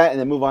satiated with that, and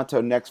then move on to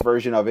the next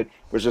version of it.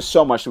 There's just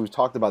so much. We've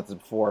talked about this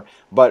before,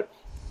 but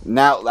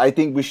now I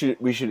think we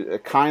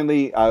should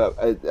kindly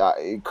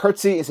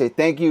curtsy and say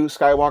thank you,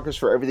 Skywalkers,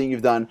 for everything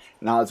you've done.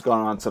 Now let's go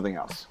on to something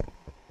else.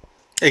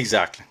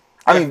 Exactly.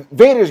 I mean,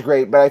 Vader's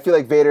great, but I feel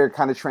like Vader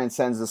kind of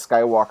transcends the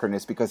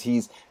Skywalkerness because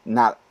he's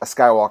not a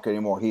Skywalker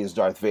anymore. He is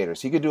Darth Vader.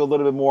 So he could do a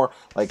little bit more,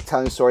 like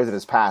telling stories of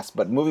his past.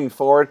 But moving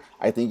forward,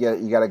 I think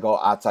you got to go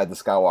outside the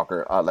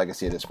Skywalker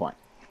legacy at this point.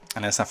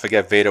 And let's not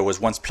forget, Vader was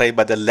once played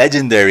by the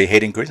legendary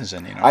Hayden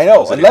Christensen. I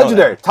know, a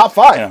legendary, top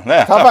five,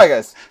 Yeah. top five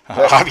guys.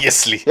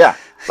 Obviously. Yeah,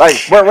 like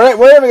we're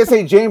never gonna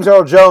say James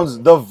Earl Jones,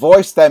 the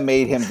voice that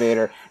made him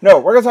Vader. No,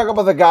 we're gonna talk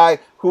about the guy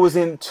who was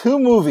in 2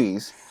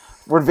 movies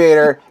with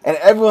Vader, and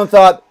everyone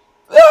thought,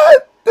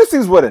 this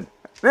thing's wooden.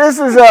 This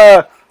is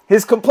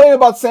his complaint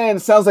about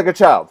sand sounds like a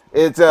child.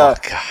 It's God.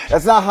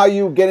 that's not how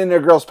you get in a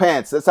girl's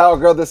pants. That's how a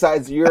girl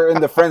decides you're in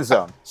the friend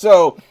zone.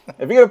 So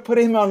if you're gonna put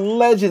him on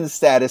legend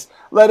status,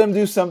 let him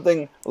do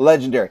something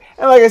legendary.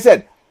 And like I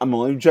said, I'm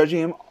only judging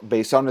him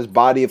based on his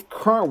body of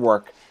current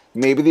work.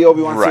 Maybe the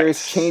Obi-Wan Right.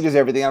 series changes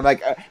everything. I'm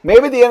like,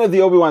 maybe at the end of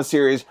the Obi-Wan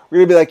series, we're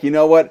gonna be like, you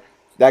know what?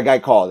 That guy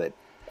called it.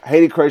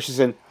 Hayden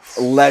Christensen,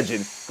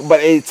 legend.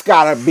 But it's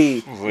gotta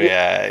be.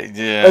 Yeah.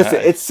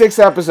 Listen, it's 6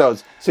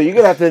 episodes, so you're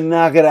gonna have to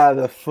knock it out of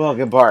the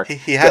fucking park.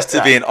 He has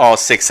to be in all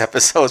 6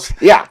 episodes.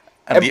 Yeah.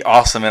 And be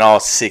awesome in all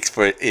 6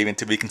 for it even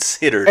to be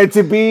considered. And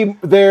to be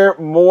there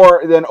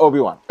more than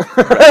Obi-Wan.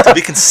 Right, to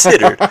be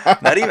considered.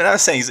 Not even, I'm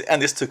saying,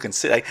 and this to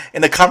consider. Like,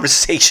 in the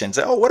conversations,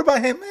 oh, what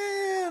about him?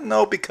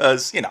 No,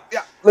 because, Yeah,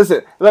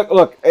 listen,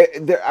 look.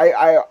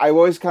 I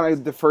always kind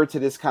of defer to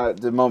this kind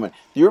of the moment.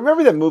 Do you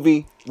remember that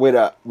movie with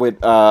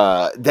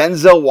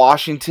Denzel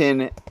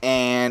Washington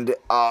and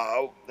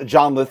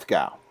John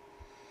Lithgow?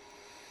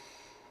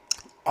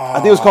 I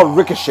think it was called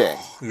Ricochet.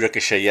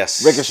 Ricochet,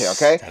 yes. Ricochet,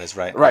 okay? That is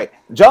right. Right.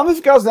 John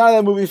Lithgow's not in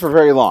that movie for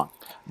very long,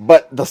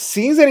 but the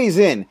scenes that he's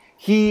in,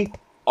 he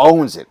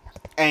owns it,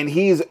 and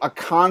he's a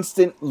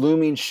constant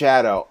looming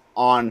shadow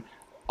on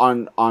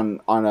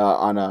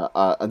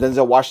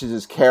Denzel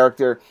Washington's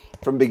character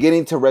from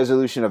beginning to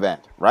resolution of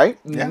end. Right?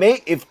 Yeah.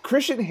 If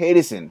Christian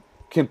Hedison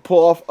can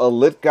pull off a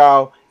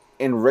Lithgow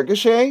in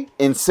Ricochet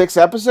in 6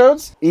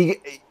 episodes, you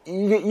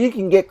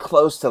can get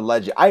close to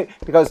legend.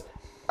 Because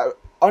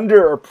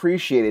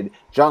underappreciated,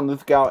 John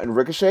Lithgow in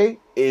Ricochet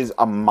is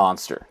a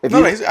monster. He's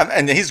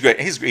great.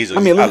 He's I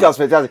mean, Lithgow's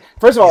fantastic.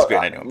 First of all,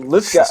 great anyway.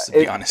 Lithgow. To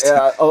be honest,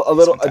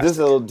 This is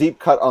a little deep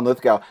cut on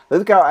Lithgow.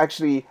 Lithgow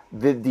actually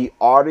did the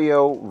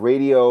audio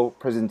radio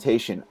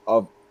presentation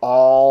of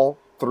all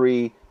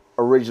 3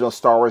 original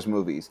Star Wars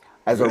movies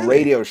as a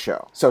radio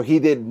show. So he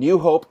did New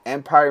Hope,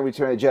 Empire, and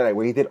Return of the Jedi,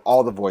 where he did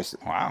all the voices.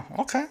 Wow.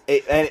 Okay.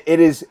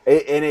 It's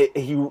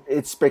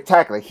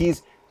spectacular. He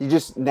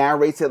just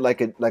narrates it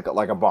like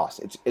a boss.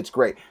 It's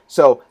great.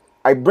 So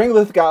I bring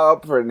Lithgow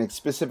up for a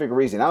specific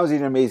reason. Not only is he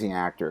an amazing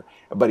actor,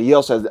 but he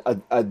also has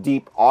a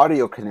deep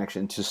audio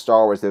connection to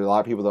Star Wars that a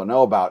lot of people don't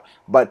know about.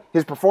 But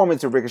his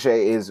performance in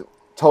Ricochet is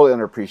totally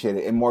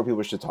underappreciated, and more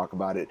people should talk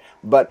about it.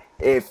 But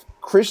if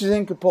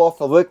Christensen could pull off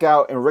a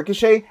Lithgow in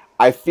Ricochet,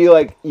 I feel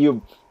like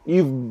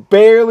you've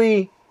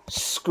barely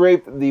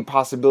scraped the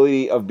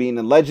possibility of being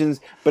in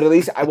Legends, but at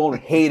least I won't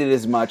hate it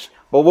as much.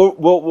 But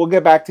we'll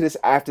get back to this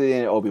after the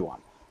end of Obi-Wan.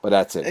 But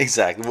that's it.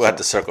 Exactly. We'll have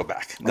to circle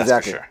back. That's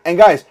Exactly. for sure. And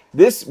guys,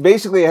 this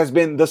basically has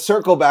been the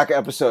circle back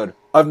episode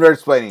of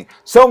Nerdsplaining.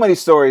 So many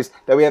stories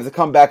that we have to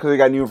come back because we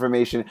got new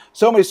information.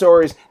 So many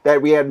stories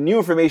that we had new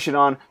information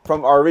on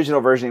from our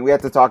original version. We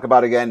have to talk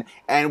about again,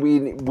 and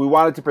we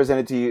wanted to present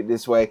it to you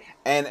this way.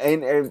 And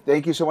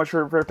thank you so much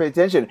for paying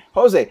attention,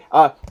 Jose.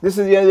 This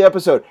is the end of the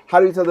episode. How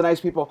do you tell the nice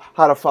people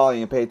how to follow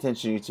you and pay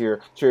attention to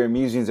your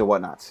musings and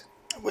whatnots?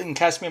 You can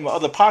catch me on my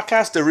other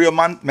podcast, the Real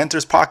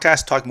Mentors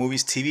Podcast, talk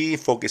movies, TV,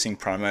 focusing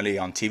primarily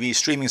on TV,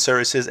 streaming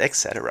services,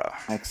 etc.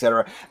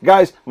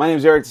 Guys, my name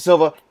is Eric Da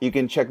Silva. You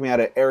can check me out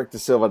at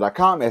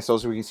ericdasilva.com. That's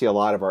also where you can see a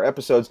lot of our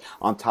episodes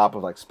on top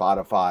of like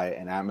Spotify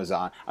and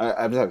Amazon.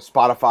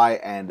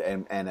 Spotify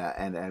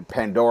and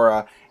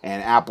Pandora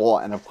and Apple,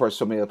 and of course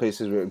so many other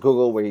places,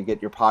 Google, where you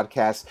get your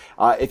podcasts.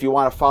 If you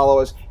want to follow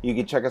us, you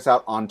can check us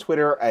out on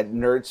Twitter at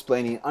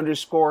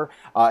nerdsplaining_.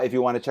 If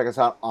you want to check us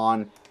out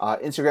on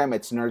Instagram,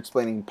 it's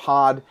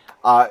nerdsplainingpod.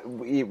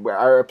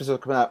 Our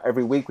episodes come out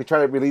every week. We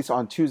try to release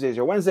on Tuesdays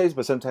or Wednesdays,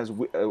 but sometimes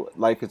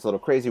life gets a little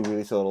crazy. We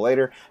release a little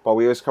later, but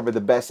we always cover the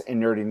best in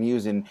nerdy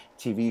news and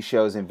TV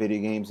shows and video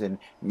games and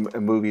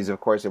movies, of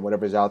course, and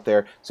whatever's out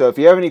there. So if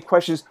you have any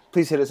questions,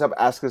 please hit us up,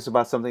 ask us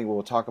about something.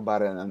 We'll talk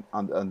about it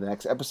on the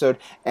next episode.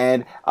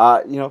 And,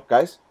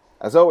 guys,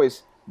 as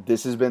always,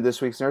 this has been this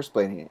week's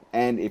Nerdsplaining.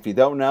 And if you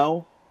don't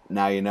know,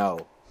 now you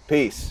know.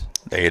 Peace.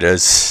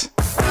 Laters.